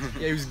 bahts?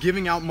 Yeah, he was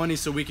giving out money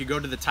so we could go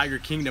to the Tiger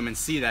Kingdom and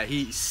see that.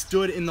 He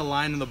stood in the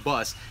line on the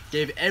bus,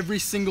 gave every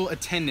single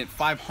attendant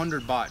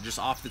 500 baht just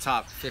off the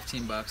top.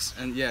 15 bucks.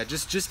 And yeah,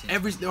 just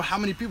every, how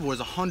many people? It was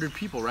 100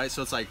 people, right?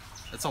 So it's like,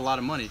 that's a lot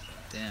of money.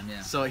 Damn,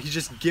 yeah. So he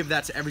just give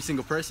that to every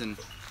single person.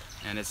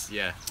 And it's,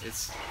 yeah,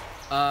 it's...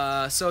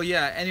 So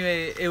yeah,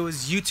 anyway, it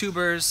was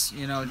YouTubers,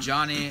 you know,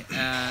 Johnny,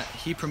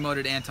 he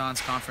promoted Anton's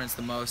conference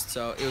the most,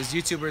 so it was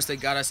YouTubers that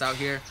got us out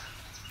here,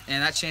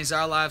 and that changed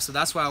our lives. So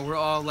that's why we're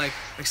all like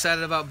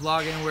excited about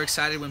blogging. We're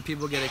excited when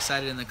people get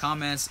excited in the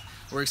comments.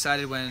 We're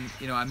excited when,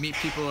 you know, I meet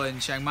people in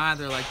Chiang Mai,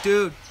 they're like,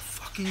 dude,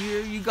 fucking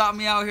you got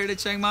me out here to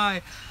Chiang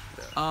Mai.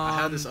 I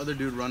had this other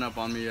dude run up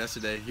on me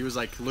yesterday. He was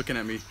like looking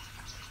at me,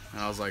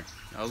 and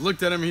I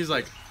looked at him, and he's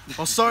like,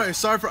 oh, sorry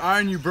for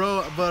ironing you,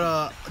 bro,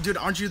 but dude,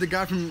 aren't you the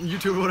guy from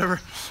YouTube or whatever?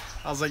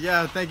 I was like,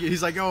 yeah, thank you.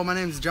 He's like, oh, my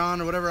name's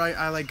John or whatever.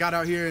 I like got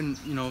out here, and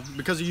you know,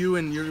 because of you,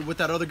 and you're with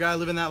that other guy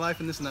living that life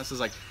and this and that. So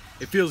it's like,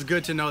 it feels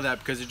good to know that,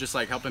 because you're just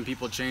like helping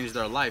people change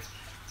their life,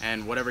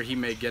 and whatever he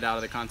may get out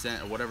of the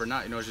content or whatever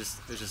not, you know, it's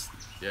just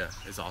yeah,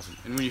 it's awesome.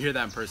 And when you hear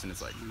that in person,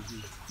 it's like,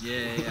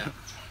 yeah.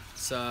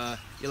 So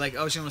like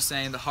Ocean was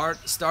saying,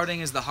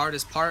 starting is the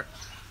hardest part,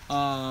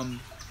 and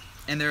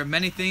there are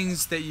many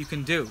things that you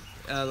can do.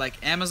 Like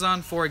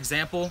Amazon, for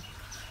example,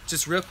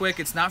 just real quick,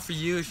 it's not for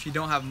you if you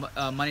don't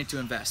have money to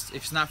invest.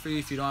 It's not for you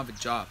if you don't have a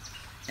job.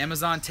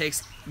 Amazon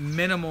takes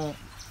minimal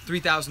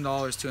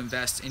 $3,000 to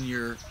invest in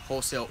your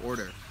wholesale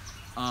order.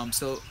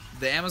 So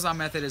the Amazon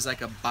method is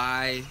like a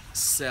buy,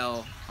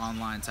 sell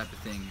online type of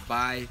thing.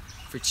 Buy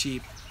for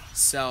cheap,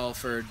 sell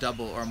for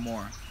double or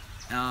more.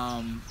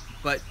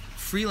 But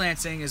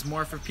freelancing is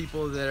more for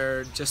people that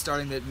are just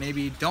starting, that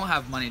maybe don't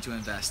have money to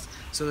invest.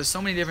 So there's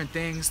so many different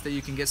things that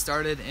you can get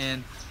started,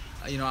 and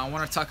you know, I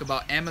want to talk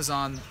about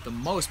Amazon the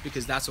most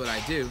because that's what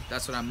I do.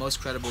 That's what I'm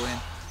most credible in.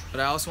 But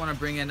I also want to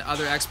bring in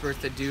other experts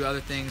that do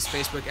other things,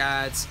 Facebook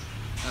ads,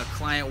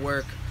 client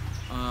work,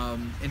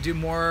 and do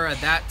more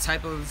of that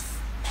type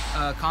of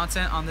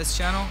content on this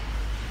channel,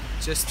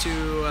 just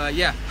to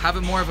have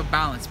it more of a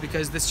balance,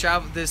 because this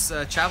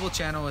travel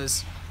channel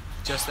is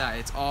just that.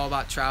 It's all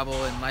about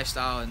travel and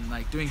lifestyle and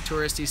like doing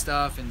touristy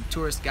stuff and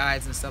tourist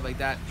guides and stuff like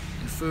that,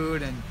 and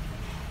food and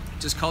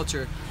just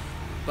culture.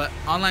 But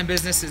online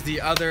business is the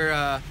other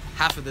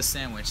half of the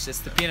sandwich. It's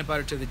the peanut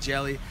butter to the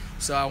jelly.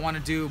 So I want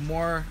to do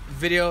more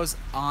videos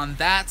on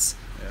that,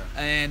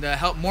 and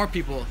help more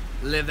people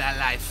live that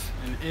life.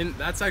 And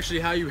that's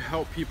actually how you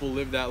help people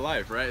live that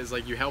life, right? It's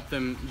like you help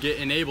them get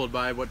enabled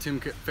by what Tim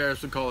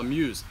Ferriss would call a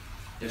muse.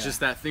 It's just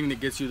that thing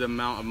that gets you the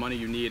amount of money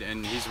you need.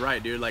 And he's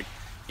right, dude. Like,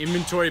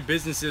 inventory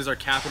businesses are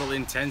capital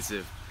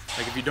intensive.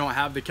 Like, if you don't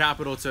have the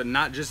capital to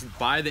not just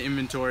buy the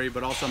inventory,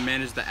 but also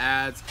manage the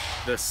ads,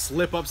 the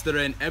slip-ups that are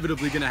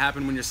inevitably going to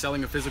happen when you're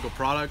selling a physical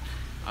product,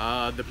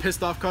 the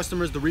pissed off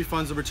customers, the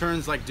refunds, the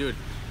returns, like, dude,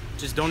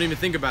 just don't even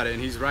think about it.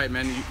 And he's right,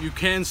 man. You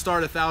can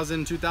start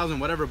 1,000, 2,000,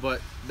 whatever,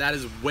 but that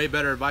is way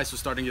better advice for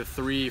starting at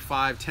 3,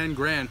 5, 10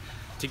 grand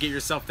to get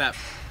yourself that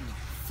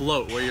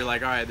float where you're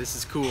like, all right, this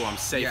is cool, I'm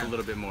safe a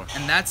little bit more.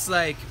 And that's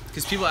like,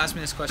 because people ask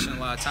me this question a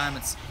lot of time,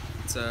 it's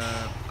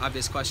a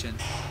obvious question.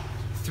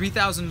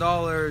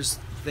 $3,000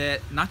 that,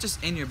 not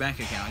just in your bank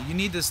account, you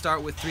need to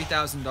start with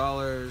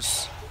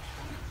 $3,000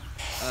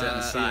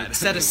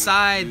 Set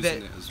aside. that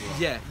Losing it as well.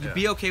 yeah, you Yeah.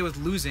 be okay with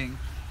losing,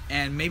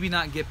 and maybe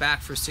not get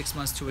back for 6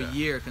 months to a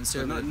year But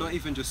conservatively. not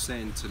even just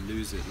saying to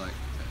lose it, like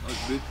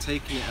with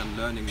taking it and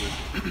learning with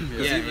it.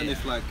 Because Yeah, even yeah.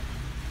 if like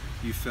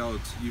you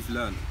failed, you've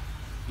learned.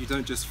 You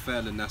don't just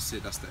fail and that's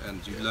it, that's the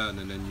end. You learn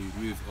and then you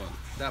move on.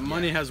 That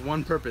money has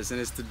one purpose, and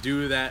it's to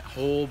do that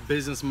whole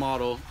business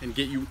model and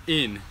get you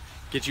in.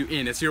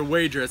 It's your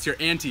wager, it's your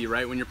ante,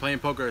 right? When you're playing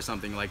poker or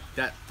something, like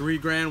that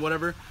 $3,000,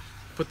 whatever,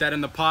 put that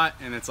in the pot,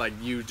 and it's like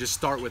you just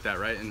start with that,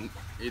 right? And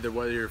either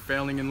whether you're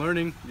failing and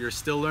learning, you're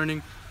still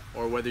learning,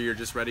 or whether you're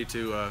just ready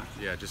to,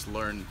 just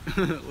learn.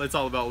 It's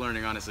all about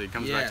learning, honestly. It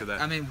comes back to that.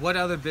 I mean, what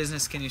other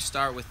business can you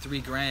start with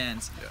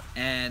 $3,000 Yeah.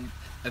 and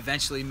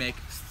eventually make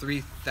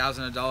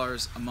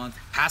 $3,000 a month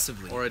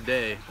passively? Or a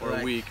day, or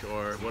Right. a week,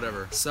 or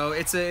whatever. So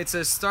it's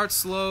a start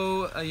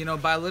slow,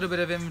 buy a little bit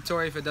of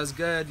inventory. If it does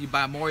good, you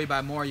buy more, you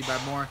buy more, you buy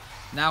more.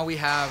 Now we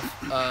have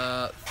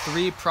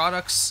 2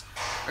 products.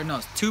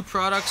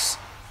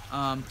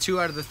 2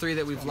 out of the 3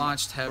 that we've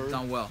launched have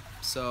done well.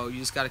 So you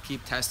just got to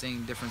keep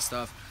testing different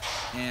stuff.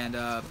 And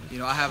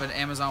I have an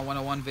Amazon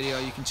 101 video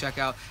you can check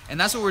out. And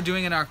that's what we're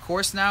doing in our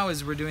course now,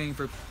 is we're doing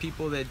for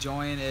people that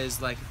join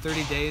is like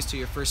 30 days to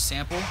your first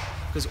sample,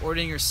 because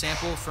ordering your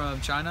sample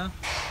from China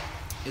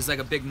is like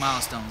a big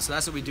milestone. So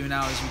that's what we do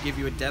now, is we give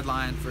you a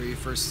deadline for your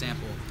first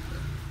sample.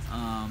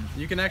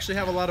 You can actually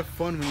have a lot of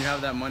fun when you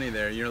have that money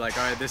there. You're like,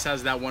 all right, this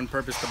has that one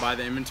purpose, to buy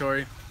the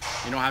inventory.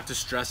 You don't have to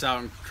stress out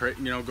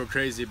and go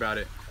crazy about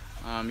it.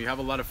 You have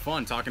a lot of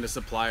fun talking to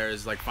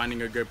suppliers, like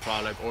finding a good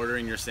product,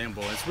 ordering your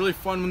sample. It's really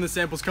fun when the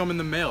samples come in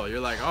the mail. You're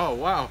like, oh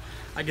wow,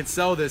 I can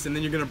sell this, and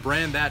then you're gonna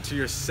brand that to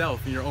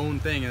yourself and your own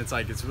thing, and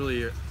it's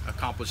really an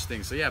accomplished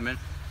thing. So yeah, man,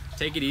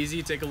 take it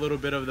easy, take a little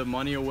bit of the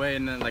money away,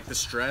 and then like the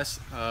stress.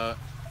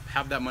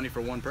 Have that money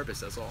for one purpose.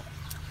 That's all.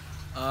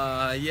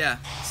 Yeah,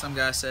 some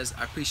guy says,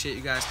 I appreciate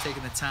you guys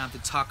taking the time to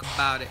talk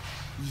about it.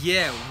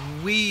 Yeah,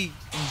 we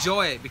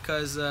enjoy it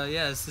because,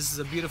 this is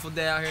a beautiful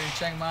day out here in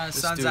Chiang Mai. The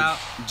sun's out.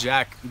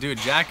 Jack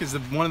is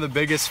one of the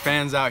biggest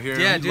fans out here.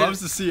 Yeah, he dude. loves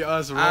to see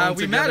us rolling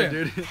We together, met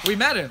him. dude. We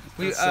met him.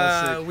 That's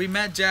so sick. We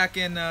met Jack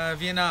in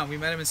Vietnam. We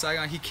met him in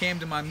Saigon. He came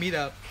to my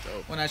meetup.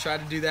 Dope. When I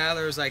tried to do that.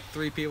 There was like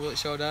 3 people that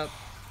showed up.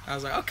 I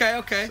was like,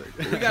 okay,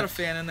 we got a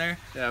fan in there.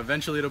 Yeah,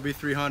 eventually it'll be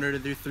 300,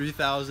 it'll be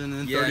 3,000,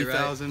 and Yeah, right.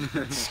 30,000.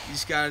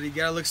 You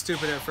gotta look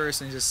stupid at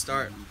first and just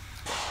start.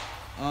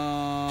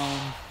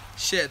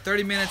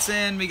 30 minutes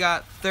in, we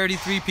got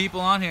 33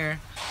 people on here.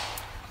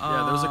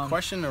 Yeah, there was a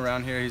question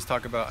around here. He's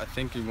talking about, I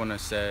think you want to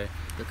say,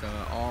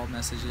 Like all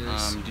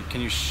messages.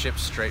 can you ship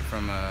straight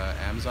from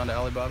Amazon to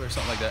Alibaba or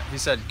something like that? He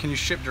said, can you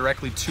ship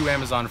directly to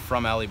Amazon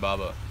from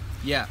Alibaba?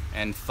 Yeah.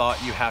 And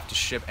thought you have to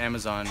ship to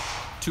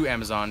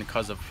Amazon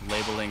because of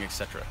labeling,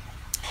 etc.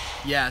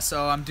 Yeah,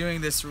 so I'm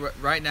doing this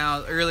right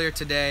now. Earlier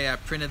today, I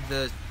printed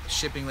the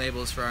shipping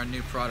labels for our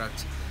new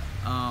product.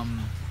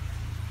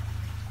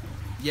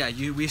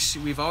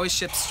 We've always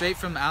shipped straight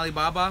from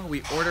Alibaba.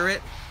 We order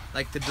it.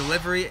 Like the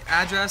delivery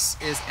address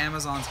is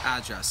Amazon's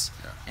address.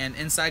 Yeah. And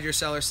inside your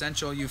Seller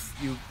Central, you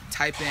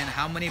type in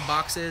how many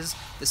boxes,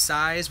 the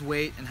size,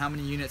 weight, and how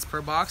many units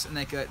per box, and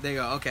they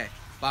go, okay,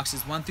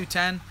 boxes 1 through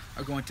 10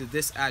 are going to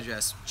this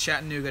address,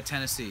 Chattanooga,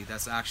 Tennessee.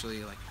 That's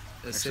actually like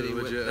a city.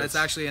 legit. That's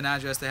actually an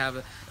address. They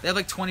have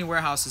like 20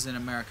 warehouses in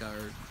America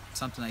or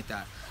something like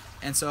that.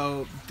 And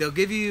so they'll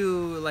give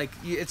you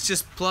it's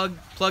just plug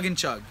and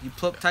chug. You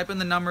type in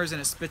the numbers and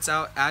it spits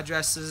out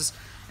addresses,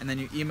 and then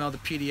you email the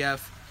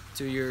PDF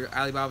to your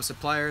Alibaba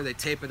supplier. They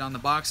tape it on the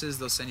boxes.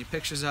 They'll send you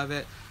pictures of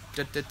it.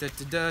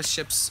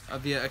 Ships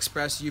via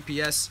Express,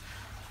 UPS.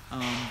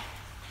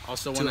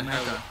 Also To want to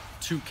America.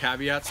 have 2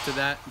 caveats to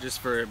that,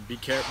 just for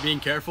being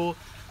careful.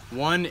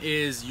 One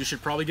is you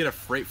should probably get a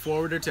freight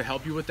forwarder to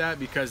help you with that,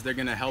 because they're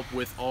going to help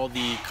with all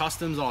the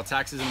customs, all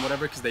taxes and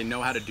whatever, because they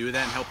know how to do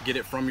that and help get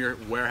it from your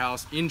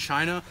warehouse in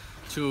China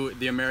to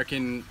the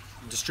American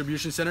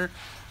distribution center.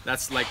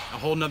 That's like a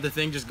whole nother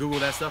thing. Just Google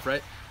that stuff,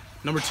 right?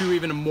 Number 2,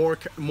 even a more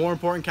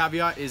important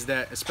caveat is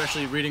that,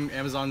 especially reading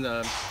Amazon,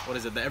 the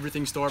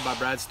Everything Store by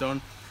Brad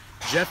Stone,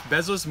 Jeff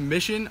Bezos'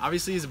 mission,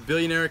 obviously he's a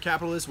billionaire,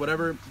 capitalist,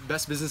 whatever,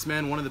 best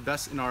businessman, one of the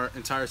best in our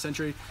entire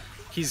century.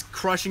 He's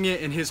crushing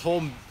it, and his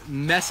whole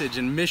message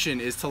and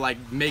mission is to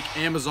make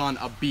Amazon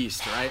a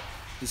beast, right?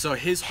 And so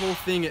his whole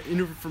thing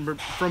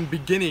from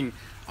beginning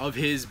of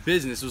his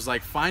business was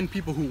find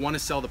people who want to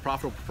sell the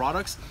profitable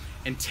products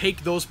and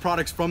take those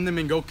products from them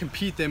and go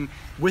compete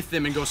with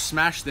them and go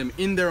smash them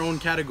in their own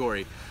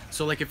category.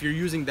 So if you're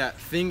using that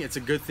thing, it's a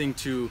good thing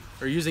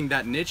or using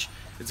that niche,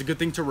 it's a good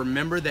thing to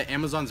remember that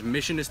Amazon's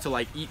mission is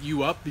to eat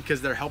you up,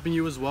 because they're helping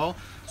you as well.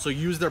 So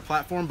use their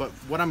platform. But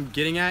what I'm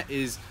getting at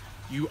is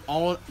you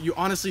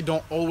honestly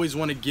don't always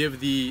want to give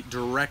the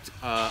direct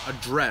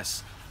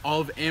address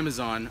of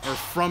Amazon or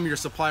from your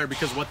supplier,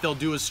 because what they'll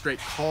do is straight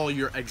call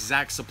your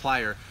exact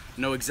supplier,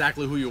 know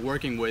exactly who you're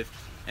working with,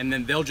 and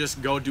then they'll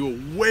just go do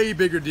a way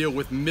bigger deal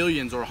with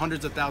millions or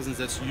hundreds of thousands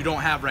that you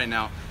don't have right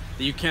now,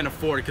 that you can't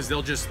afford, because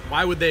they'll just,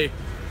 why would they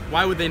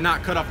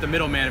not cut off the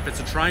middleman? If it's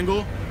a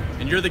triangle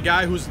and you're the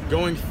guy who's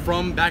going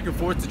from back and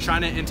forth to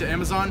China into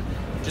Amazon,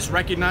 just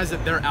recognize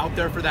that they're out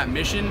there for that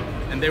mission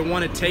and they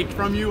want to take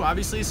from you,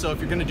 obviously. So if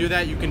you're gonna do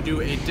that, you can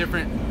do a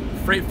different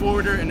freight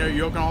forwarder, and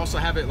you can also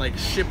have it like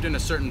shipped in a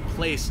certain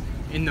place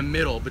in the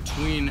middle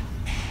between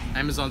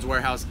Amazon's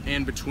warehouse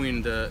and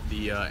between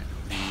the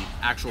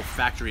actual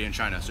factory in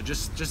China. So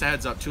just a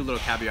heads up, 2 little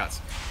caveats.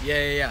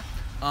 Yeah.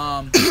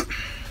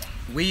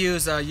 We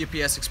use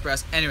UPS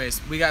Express.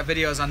 Anyways, we got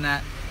videos on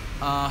that.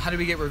 How do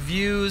we get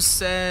reviews?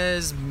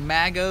 Says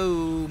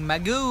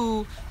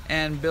Magoo,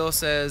 and Bill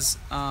says,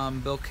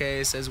 Bill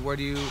K says, where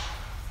do you?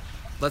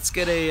 Let's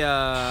get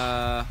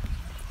a.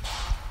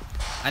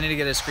 I need to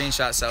get a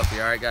screenshot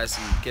selfie. All right, guys,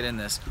 get in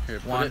this. Here,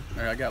 One.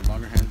 All right, I got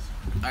longer hands.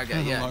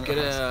 Okay, yeah. Longer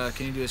hands.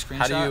 Can you do a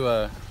screenshot? How do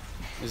you?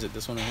 Is it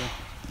this one right here?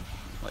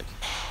 Like.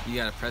 You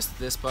gotta press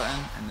this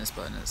button and this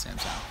button at the same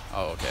time.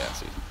 Oh, okay, I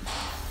see.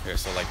 Here,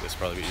 so like this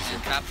probably be easier.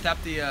 And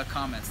tap the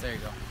comments. There you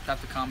go.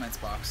 Tap the comments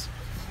box.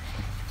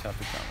 Tap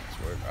the comments.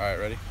 Word. All right,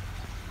 ready?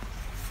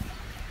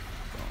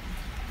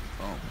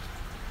 Boom.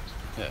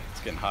 Yeah,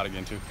 it's getting hot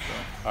again too.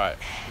 All right,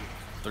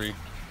 3,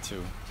 2,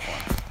 1.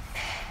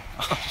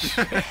 Oh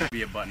shit!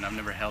 Be a button. I've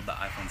never held the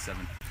iPhone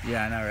 7.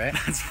 Yeah, I know, right?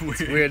 That's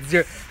weird. It's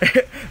weird.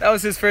 That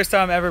was his first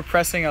time ever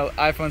pressing an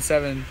iPhone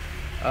 7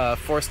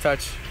 force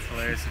touch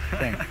Hilarious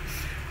thing.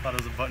 Thought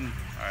it was a button.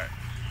 All right.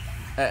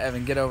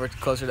 Evan, get over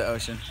closer to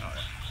Ocean. All right.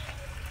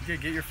 You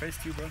gotta get your face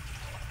too, bro.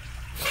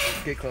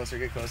 Get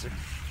closer.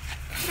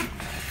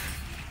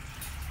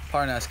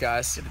 Pardon us,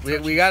 guys.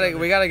 We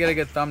gotta get a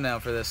good thumbnail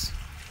for this.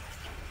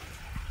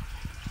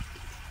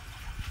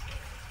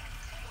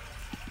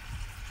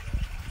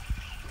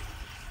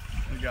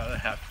 We got a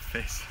happy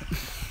face.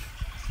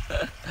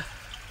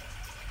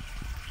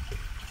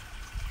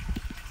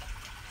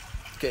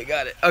 Okay,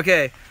 got it.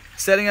 Okay,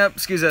 setting up.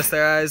 Excuse us,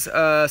 there, guys.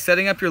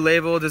 Setting up your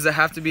label. Does it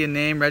have to be a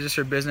name,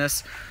 registered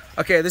business?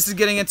 Okay, this is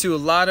getting into a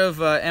lot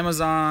of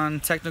Amazon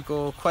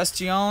technical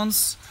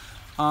questions.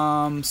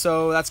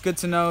 So that's good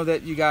to know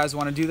that you guys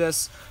want to do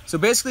this. So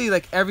basically,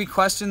 like every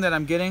question that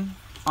I'm getting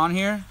on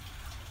here,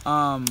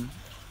 I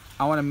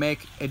want to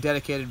make a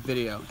dedicated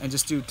video and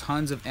just do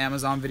tons of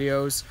Amazon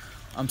videos.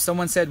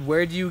 Someone said,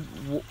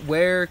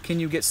 where can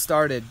you get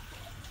started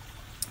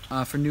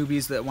for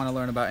newbies that want to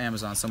learn about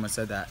Amazon? Someone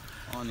said that.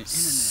 On the internet.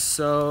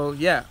 So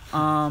yeah,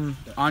 on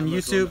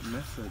YouTube,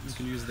 You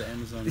can use the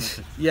Amazon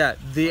method. yeah,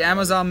 the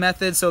Amazon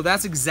method. So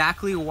that's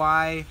exactly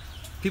why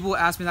people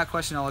ask me that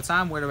question all the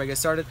time. Where do I get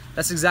started?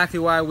 That's exactly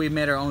why we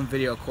made our own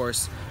video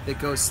course that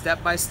goes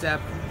step by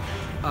step,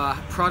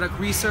 product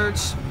research,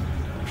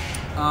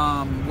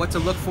 what to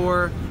look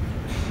for,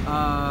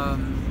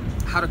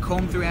 how to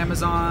comb through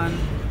Amazon,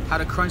 how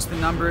to crunch the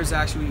numbers.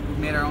 Actually, we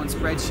made our own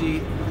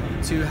spreadsheet,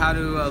 to how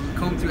to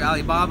comb through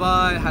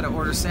Alibaba, how to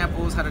order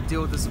samples, how to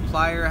deal with the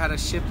supplier, how to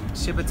ship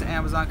it to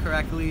Amazon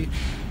correctly,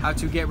 how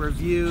to get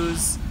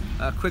reviews,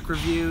 quick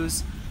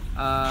reviews,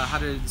 how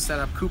to set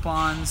up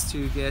coupons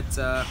to get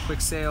quick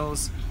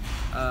sales,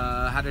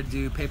 how to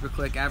do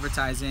pay-per-click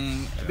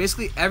advertising.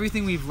 Basically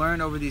everything we've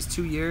learned over these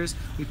 2 years,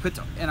 we put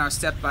in our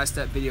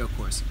step-by-step video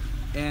course.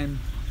 And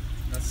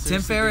That's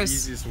Tim Ferriss, the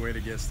easiest way to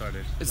get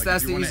started. That's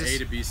if you the want an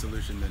easiest. A to B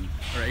solution, then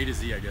or A to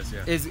Z, I guess.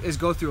 Yeah. is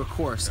go through a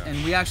course. Yeah.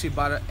 And we actually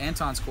bought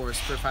Anton's course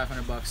for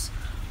 $500,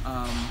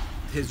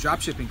 his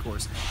dropshipping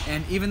course.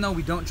 And even though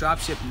we don't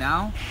dropship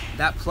now,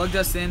 that plugged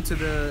us into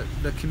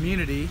the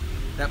community,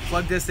 that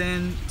plugged us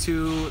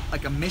into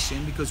like a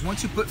mission, because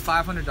once you put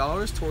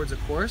 $500 towards a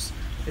course,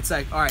 it's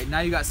like, all right,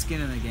 now you got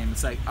skin in the game.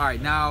 It's like, all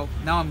right, now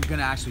I'm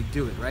gonna actually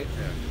do it, right?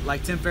 Yeah.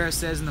 Like Tim Ferriss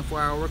says in the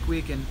 4-Hour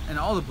Workweek and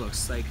all the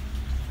books, like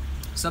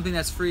something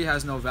that's free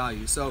has no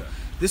value. So Yeah.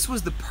 this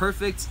was the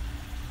perfect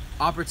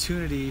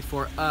opportunity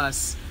for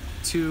us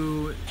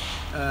to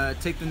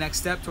take the next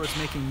step towards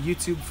making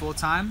YouTube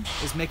full-time,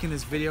 is making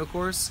this video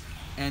course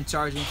and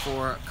charging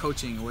for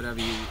coaching or whatever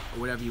you want,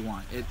 whatever you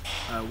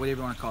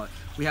want to call it.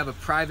 We have a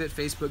private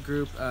Facebook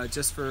group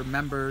just for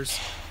members.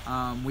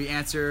 We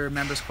answer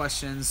members'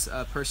 questions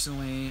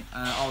personally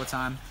all the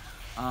time.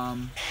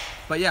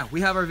 But yeah, we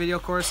have our video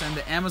course, and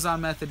the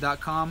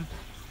AmazonMethod.com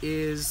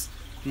is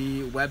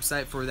the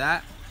website for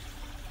that.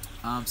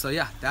 So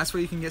yeah, that's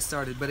where you can get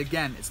started. But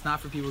again, it's not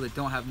for people that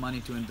don't have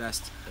money to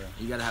invest. Yeah.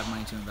 You gotta have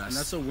money to invest. And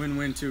that's a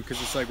win-win too,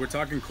 because it's like we're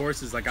talking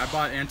courses. Like I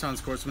bought Anton's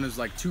course when it was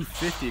like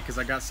 $250 because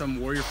I got some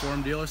Warrior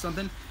Forum deal or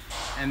something.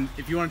 And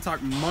if you want to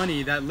talk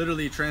money, that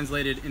literally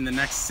translated in the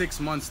next 6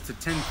 months to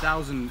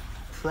 10,000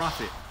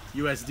 profit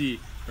USD,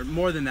 or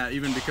more than that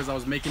even, because I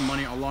was making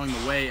money along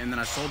the way, and then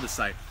I sold the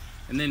site.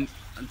 And then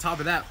on top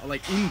of that,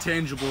 like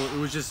intangible, it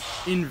was just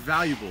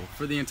invaluable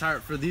for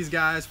these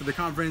guys, for the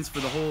conference,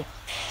 for the whole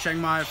Chiang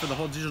Mai, for the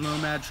whole digital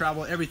nomad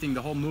travel, everything,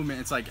 the whole movement.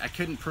 It's like I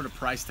couldn't put a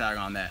price tag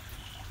on that.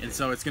 And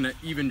so it's gonna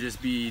even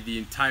just be the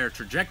entire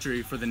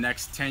trajectory for the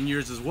next 10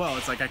 years as well.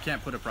 It's like I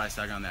can't put a price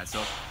tag on that.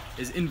 So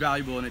it's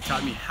invaluable, and it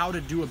taught me how to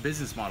do a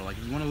business model. Like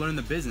if you want to learn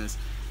the business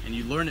and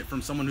you learn it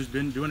from someone who's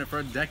been doing it for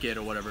a decade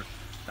or whatever,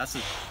 that's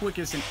the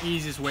quickest and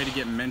easiest way to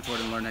get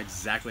mentored and learn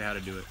exactly how to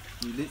do it.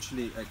 You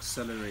literally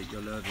accelerate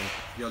your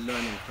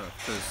learning curve,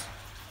 because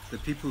the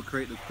people who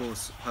create the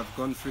course have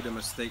gone through the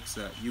mistakes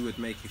that you would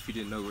make if you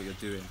didn't know what you're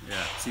doing.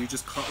 Yeah. So you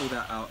just cut all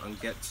that out and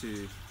get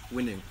to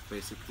winning,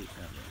 basically.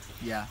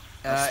 Yeah.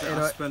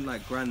 I spent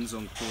like grands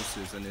on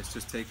courses, and it's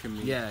just taken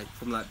me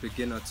from like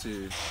beginner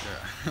to.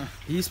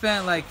 He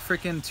spent like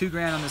freaking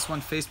 $2,000 on this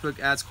one Facebook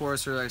ads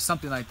course or like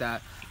something like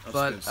that.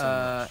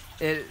 But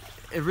it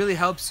really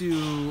helps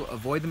you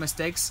avoid the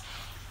mistakes.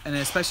 And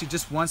especially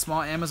just one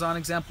small Amazon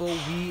example,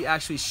 we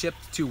actually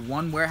shipped to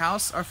one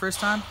warehouse our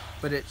first time,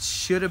 but it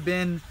should have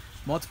been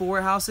multiple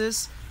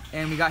warehouses,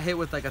 and we got hit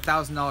with like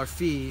 $1,000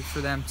 fee for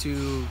them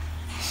to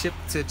ship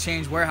to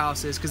change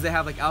warehouses because they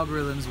have like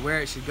algorithms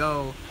where it should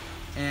go.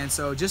 And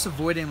so just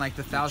avoiding like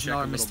the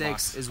 $1,000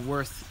 mistakes is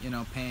worth, you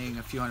know, paying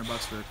a few $100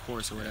 for a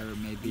course or whatever it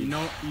may be. You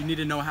know, you need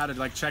to know how to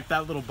like check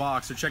that little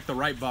box or check the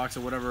right box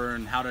or whatever,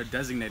 and how to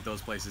designate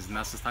those places. And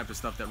that's the type of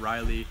stuff that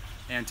Riley,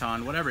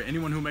 Anton, whatever,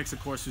 anyone who makes a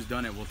course who's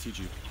done it will teach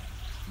you.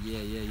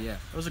 Yeah.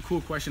 That was a cool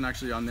question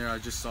actually on there. I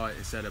just saw it.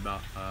 It said about,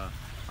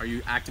 are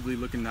you actively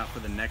looking out for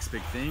the next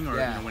big thing, or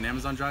you know, when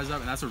Amazon dries up?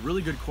 And that's a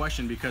really good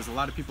question, because a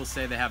lot of people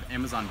say they have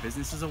Amazon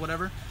businesses or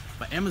whatever,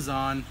 but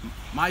Amazon,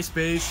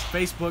 MySpace,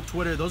 Facebook,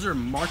 Twitter, those are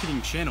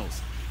marketing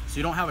channels. So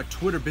you don't have a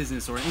Twitter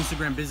business or an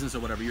Instagram business or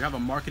whatever. You have a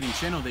marketing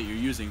channel that you're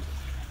using.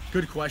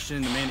 Good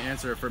question. The main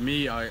answer for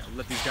me, I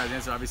let these guys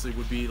answer, obviously,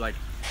 would be like,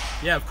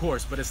 yeah, of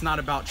course, but it's not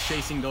about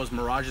chasing those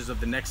mirages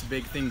of the next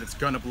big thing that's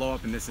gonna blow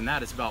up and this and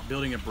that. It's about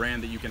building a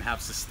brand that you can have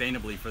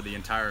sustainably for the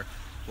entire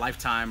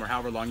lifetime or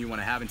however long you want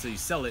to have until you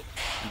sell it,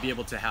 and be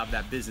able to have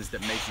that business that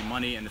makes you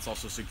money, and it's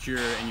also secure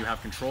and you have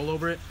control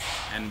over it.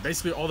 And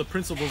basically all the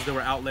principles that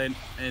were outlined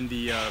in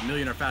the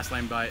Millionaire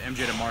Fastlane by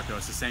MJ DeMarco,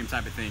 it's the same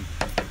type of thing.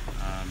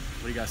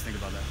 What do you guys think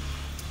about that?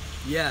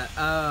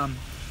 Yeah,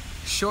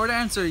 short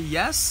answer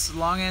yes,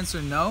 long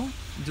answer no.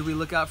 Do we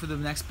look out for the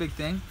next big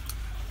thing?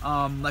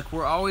 Like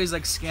we're always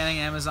like scanning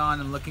Amazon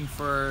and looking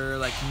for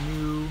like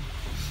new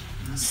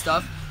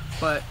stuff,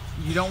 but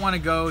you don't want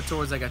to go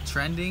towards like a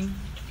trending,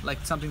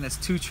 like something that's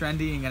too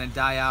trendy and gonna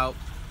die out,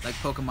 like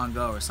Pokemon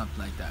Go or something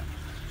like that.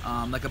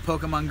 Like a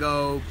Pokemon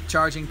Go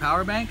charging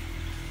power bank,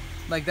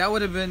 like that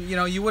would have been, you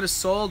know, you would have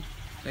sold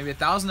maybe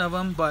 1,000 of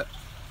them, but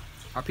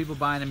are people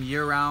buying them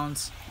year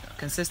round,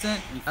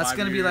 consistent? That's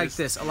gonna be like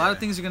this. A lot of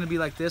things are gonna be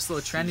like this,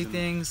 little trendy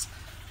things,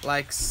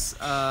 like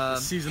the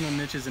seasonal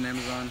niches in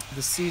Amazon.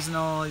 The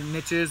seasonal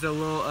niches, the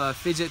little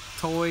fidget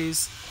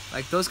toys,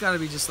 like those gotta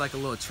be just like a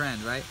little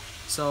trend, right?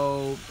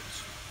 So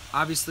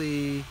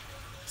obviously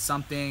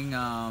something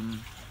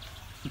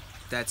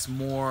that's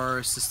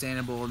more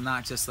sustainable,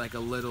 not just like a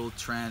little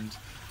trend.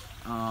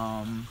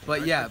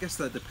 But yeah, I guess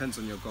that depends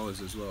on your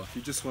goals as well. If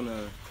you just want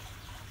to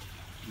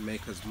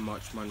make as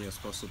much money as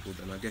possible,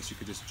 then I guess you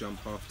could just jump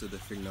after the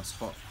thing that's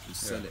hot and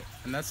sell it.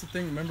 And that's the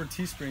thing. Remember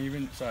Teespring?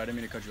 Even sorry, I didn't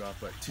mean to cut you off,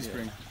 but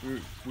Teespring,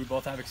 we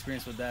both have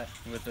experience with that.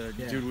 With the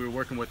dude we were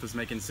working with was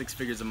making 6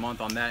 figures a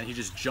month on that, and he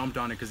just jumped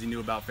on it because he knew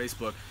about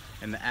Facebook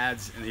and the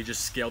ads, and he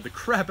just scaled the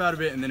crap out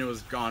of it, and then it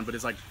was gone. But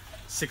it's like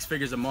 6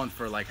 figures a month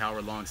for like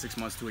however long, 6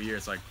 months to a year.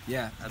 It's like,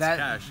 that's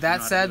cash.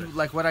 That said,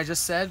 like what I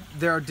just said,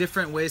 there are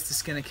different ways to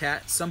skin a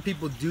cat. Some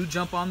people do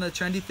jump on the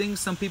trendy things.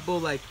 Some people,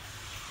 like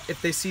if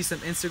they see some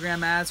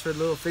Instagram ads for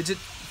little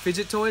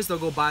fidget toys, they'll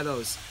go buy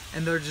those,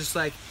 and they're just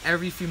like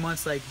every few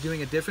months like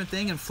doing a different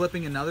thing and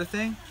flipping another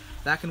thing.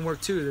 That can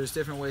work too. There's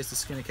different ways to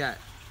skin a cat.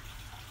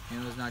 You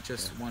know, there's not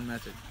just one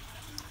method.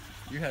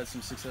 You had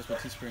some success with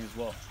Teespring as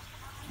well.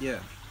 Yeah,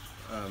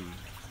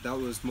 that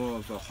was more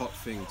of a hot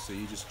thing. So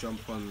you just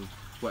jump on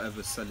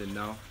whatever's selling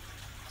now,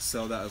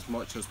 sell that as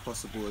much as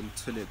possible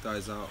until it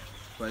dies out.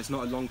 But it's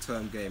not a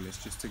long-term game.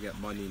 It's just to get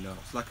money now.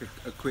 It's like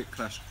a quick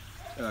cash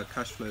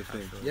flow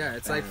thing. Yeah,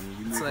 it's like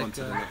you move on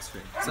to the next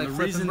thing. It's and like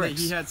the reason that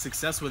bricks. he had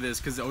success with this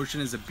because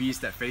Ocean is a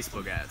beast at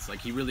Facebook ads. Like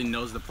he really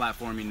knows the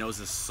platform. He knows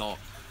his salt.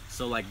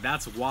 So like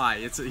that's why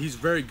he's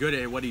very good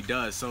at what he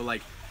does. So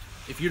like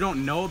if you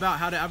don't know about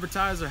how to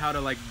advertise or how to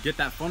like get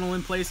that funnel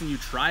in place, and you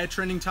try a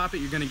trending topic,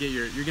 you're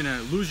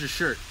gonna lose your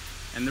shirt.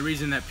 And the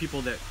reason that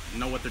people that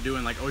know what they're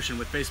doing, like Ocean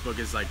with Facebook,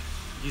 is like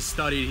he's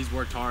studied, he's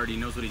worked hard, he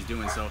knows what he's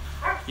doing. So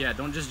yeah,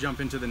 don't just jump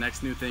into the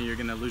next new thing. You're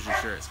gonna lose your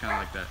shirt. It's kind of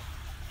like that.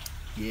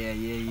 Yeah.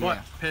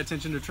 But pay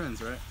attention to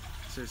trends, right?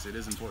 Seriously, it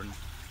is important.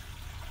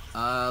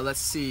 Let's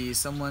see.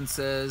 Someone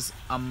says,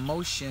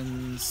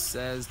 Emotion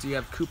says, do you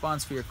have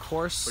coupons for your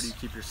course? Where do you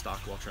keep your stock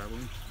while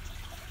traveling?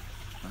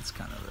 That's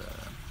kind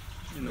of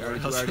We we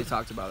already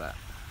talked about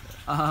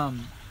that.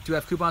 Do you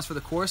have coupons for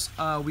the course?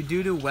 We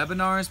do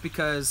webinars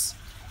because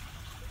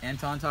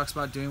Anton talks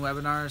about doing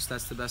webinars.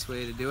 That's the best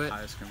way to do it.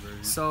 Highest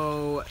conversion.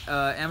 So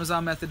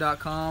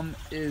AmazonMethod.com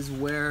is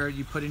where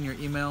you put in your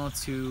email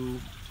to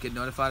get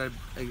notified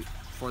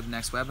for the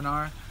next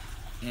webinar,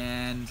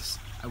 and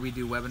we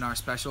do webinar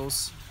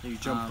specials. You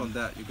jump on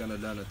that, you're gonna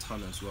learn a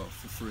ton as well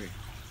for free.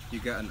 You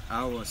get an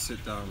hour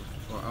sit down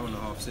or hour and a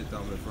half sit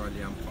down with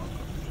Riley and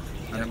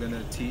Parker, and I'm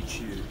gonna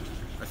teach you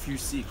a few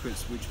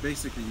secrets, which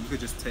basically you could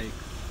just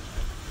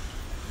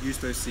use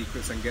those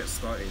secrets and get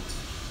started.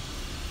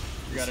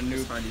 You got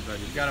It's highly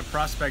valuable. You got a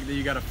prospect that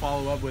you got to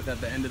follow up with at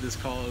the end of this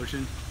call,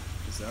 Ocean.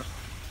 Is that?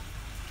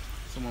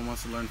 Someone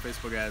wants to learn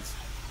Facebook ads.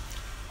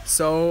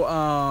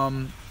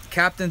 So,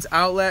 Captain's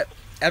Outlet,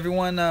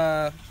 everyone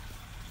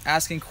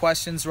asking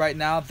questions right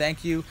now,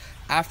 thank you.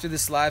 After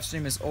this live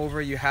stream is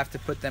over, you have to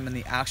put them in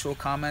the actual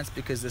comments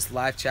because this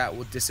live chat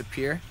will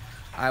disappear.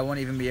 I won't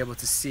even be able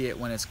to see it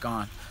when it's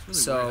gone. Really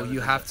so you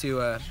have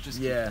to,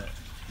 yeah.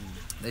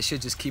 They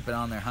should just keep it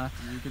on there, huh?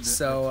 You could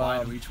So,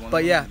 reply to each one but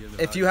of them yeah, and give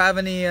the if you have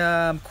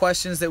any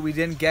questions that we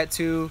didn't get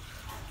to,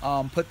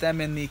 put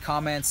them in the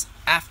comments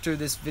after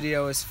this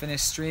video is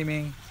finished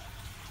streaming.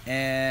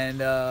 And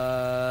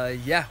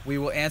yeah, we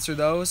will answer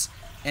those.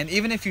 And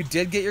even if you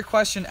did get your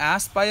question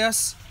asked by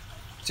us,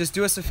 just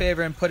do us a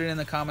favor and put it in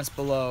the comments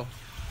below,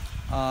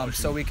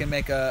 so we can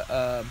make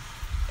a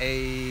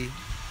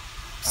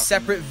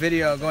separate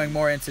video going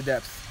more into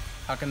depth.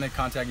 How can they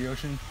contact you,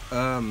 Ocean?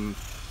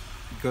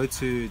 Go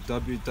to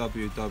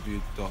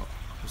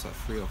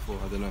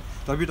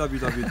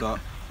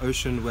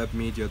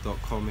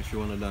www.oceanwebmedia.com if you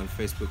want to learn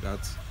Facebook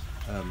ads.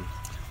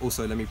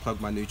 Also, let me plug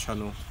my new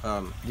channel.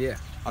 Yeah.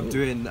 I'm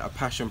doing a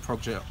passion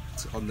project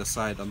on the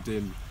side. I'm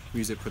doing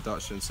music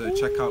production, so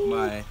check out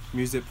my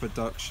music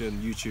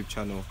production YouTube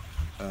channel.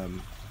 I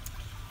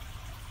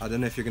don't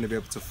know if you're going to be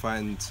able to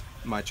find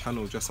my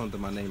channel just under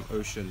my name,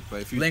 Ocean,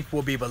 but if you Link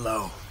will be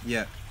below.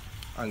 yeah,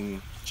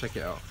 and check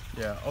it out.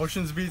 Yeah,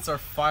 Ocean's beats are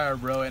fire,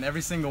 bro, and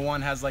every single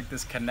one has like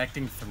this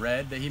connecting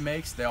thread that he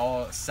makes. They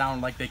all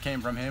sound like they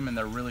came from him, and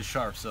they're really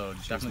sharp, so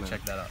definitely man.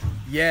 check that out.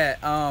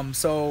 Yeah,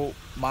 so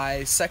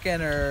my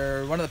second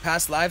or one of the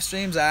past live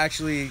streams, I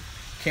actually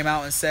came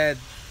out and said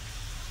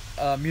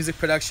music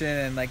production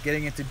and like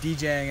getting into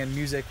DJing and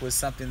music was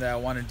something that I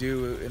want to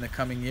do in the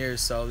coming years.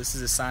 So this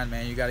is a sign,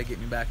 man. You got to get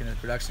me back into the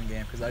production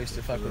game because I used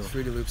to fuck with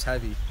Fruity Loops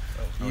heavy.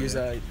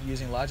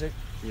 Using Logic.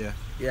 Yeah.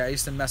 Yeah, I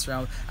used to mess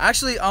around.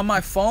 Actually, on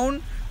my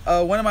phone,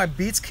 one of my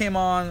beats came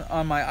on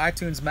my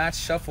iTunes Match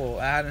Shuffle.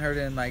 I hadn't heard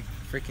it in like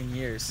freaking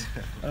years.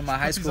 One of my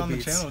high school on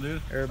beats, the channel,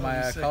 dude. or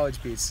my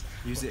college beats.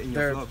 Use it in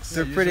your They're vlogs.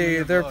 they're use them in pretty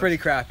your they're vlogs. pretty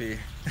crappy.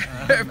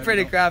 They're Maybe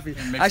pretty don't. crappy.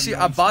 And make Actually,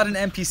 some I notes. bought an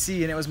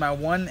MPC and it was my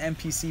one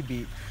MPC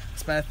beat.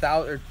 Spent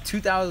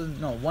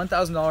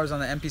 $1,000 on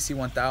the MPC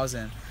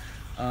 1000.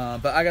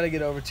 But I gotta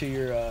get over to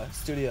your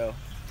studio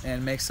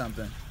and make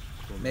something.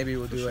 Maybe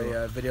we'll do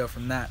a video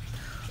from that.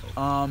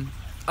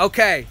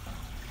 Okay,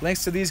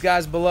 links to these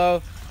guys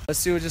below.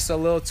 Let's do just a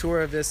little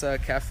tour of this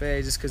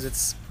cafe, just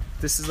because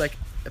this is like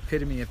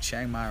epitome of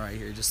Chiang Mai right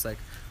here. Just like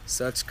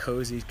such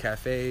cozy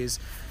cafes.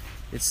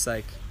 It's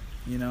like,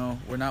 you know,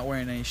 we're not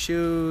wearing any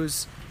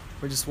shoes.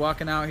 We're just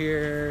walking out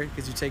here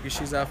because you take your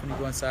shoes off when you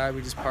go inside.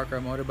 We just park our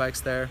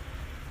motorbikes there.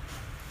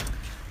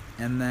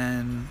 And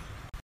then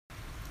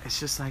it's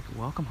just like,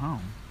 welcome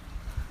home.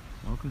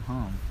 Welcome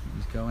home.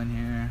 Just go in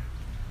here.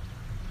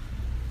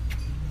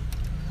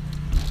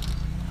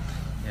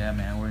 Yeah,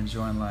 man, we're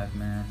enjoying life,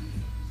 man.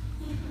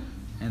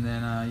 And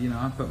then, you know,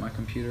 I put my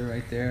computer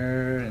right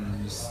there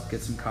and just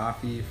get some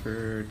coffee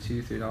for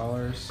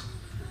 $2-3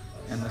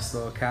 in this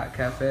little cat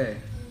cafe.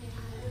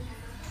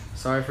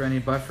 Sorry for any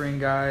buffering,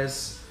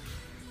 guys.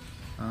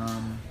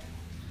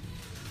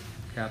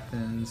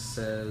 Captain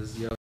says,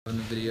 yo, in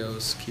the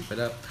videos, keep it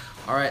up.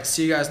 All right,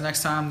 see you guys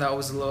next time. That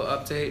was a little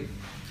update.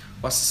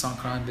 Watch the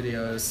Songkran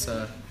video. It's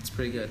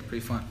pretty good,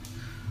 pretty fun.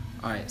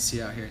 All right, see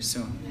you out here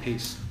soon.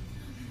 Peace.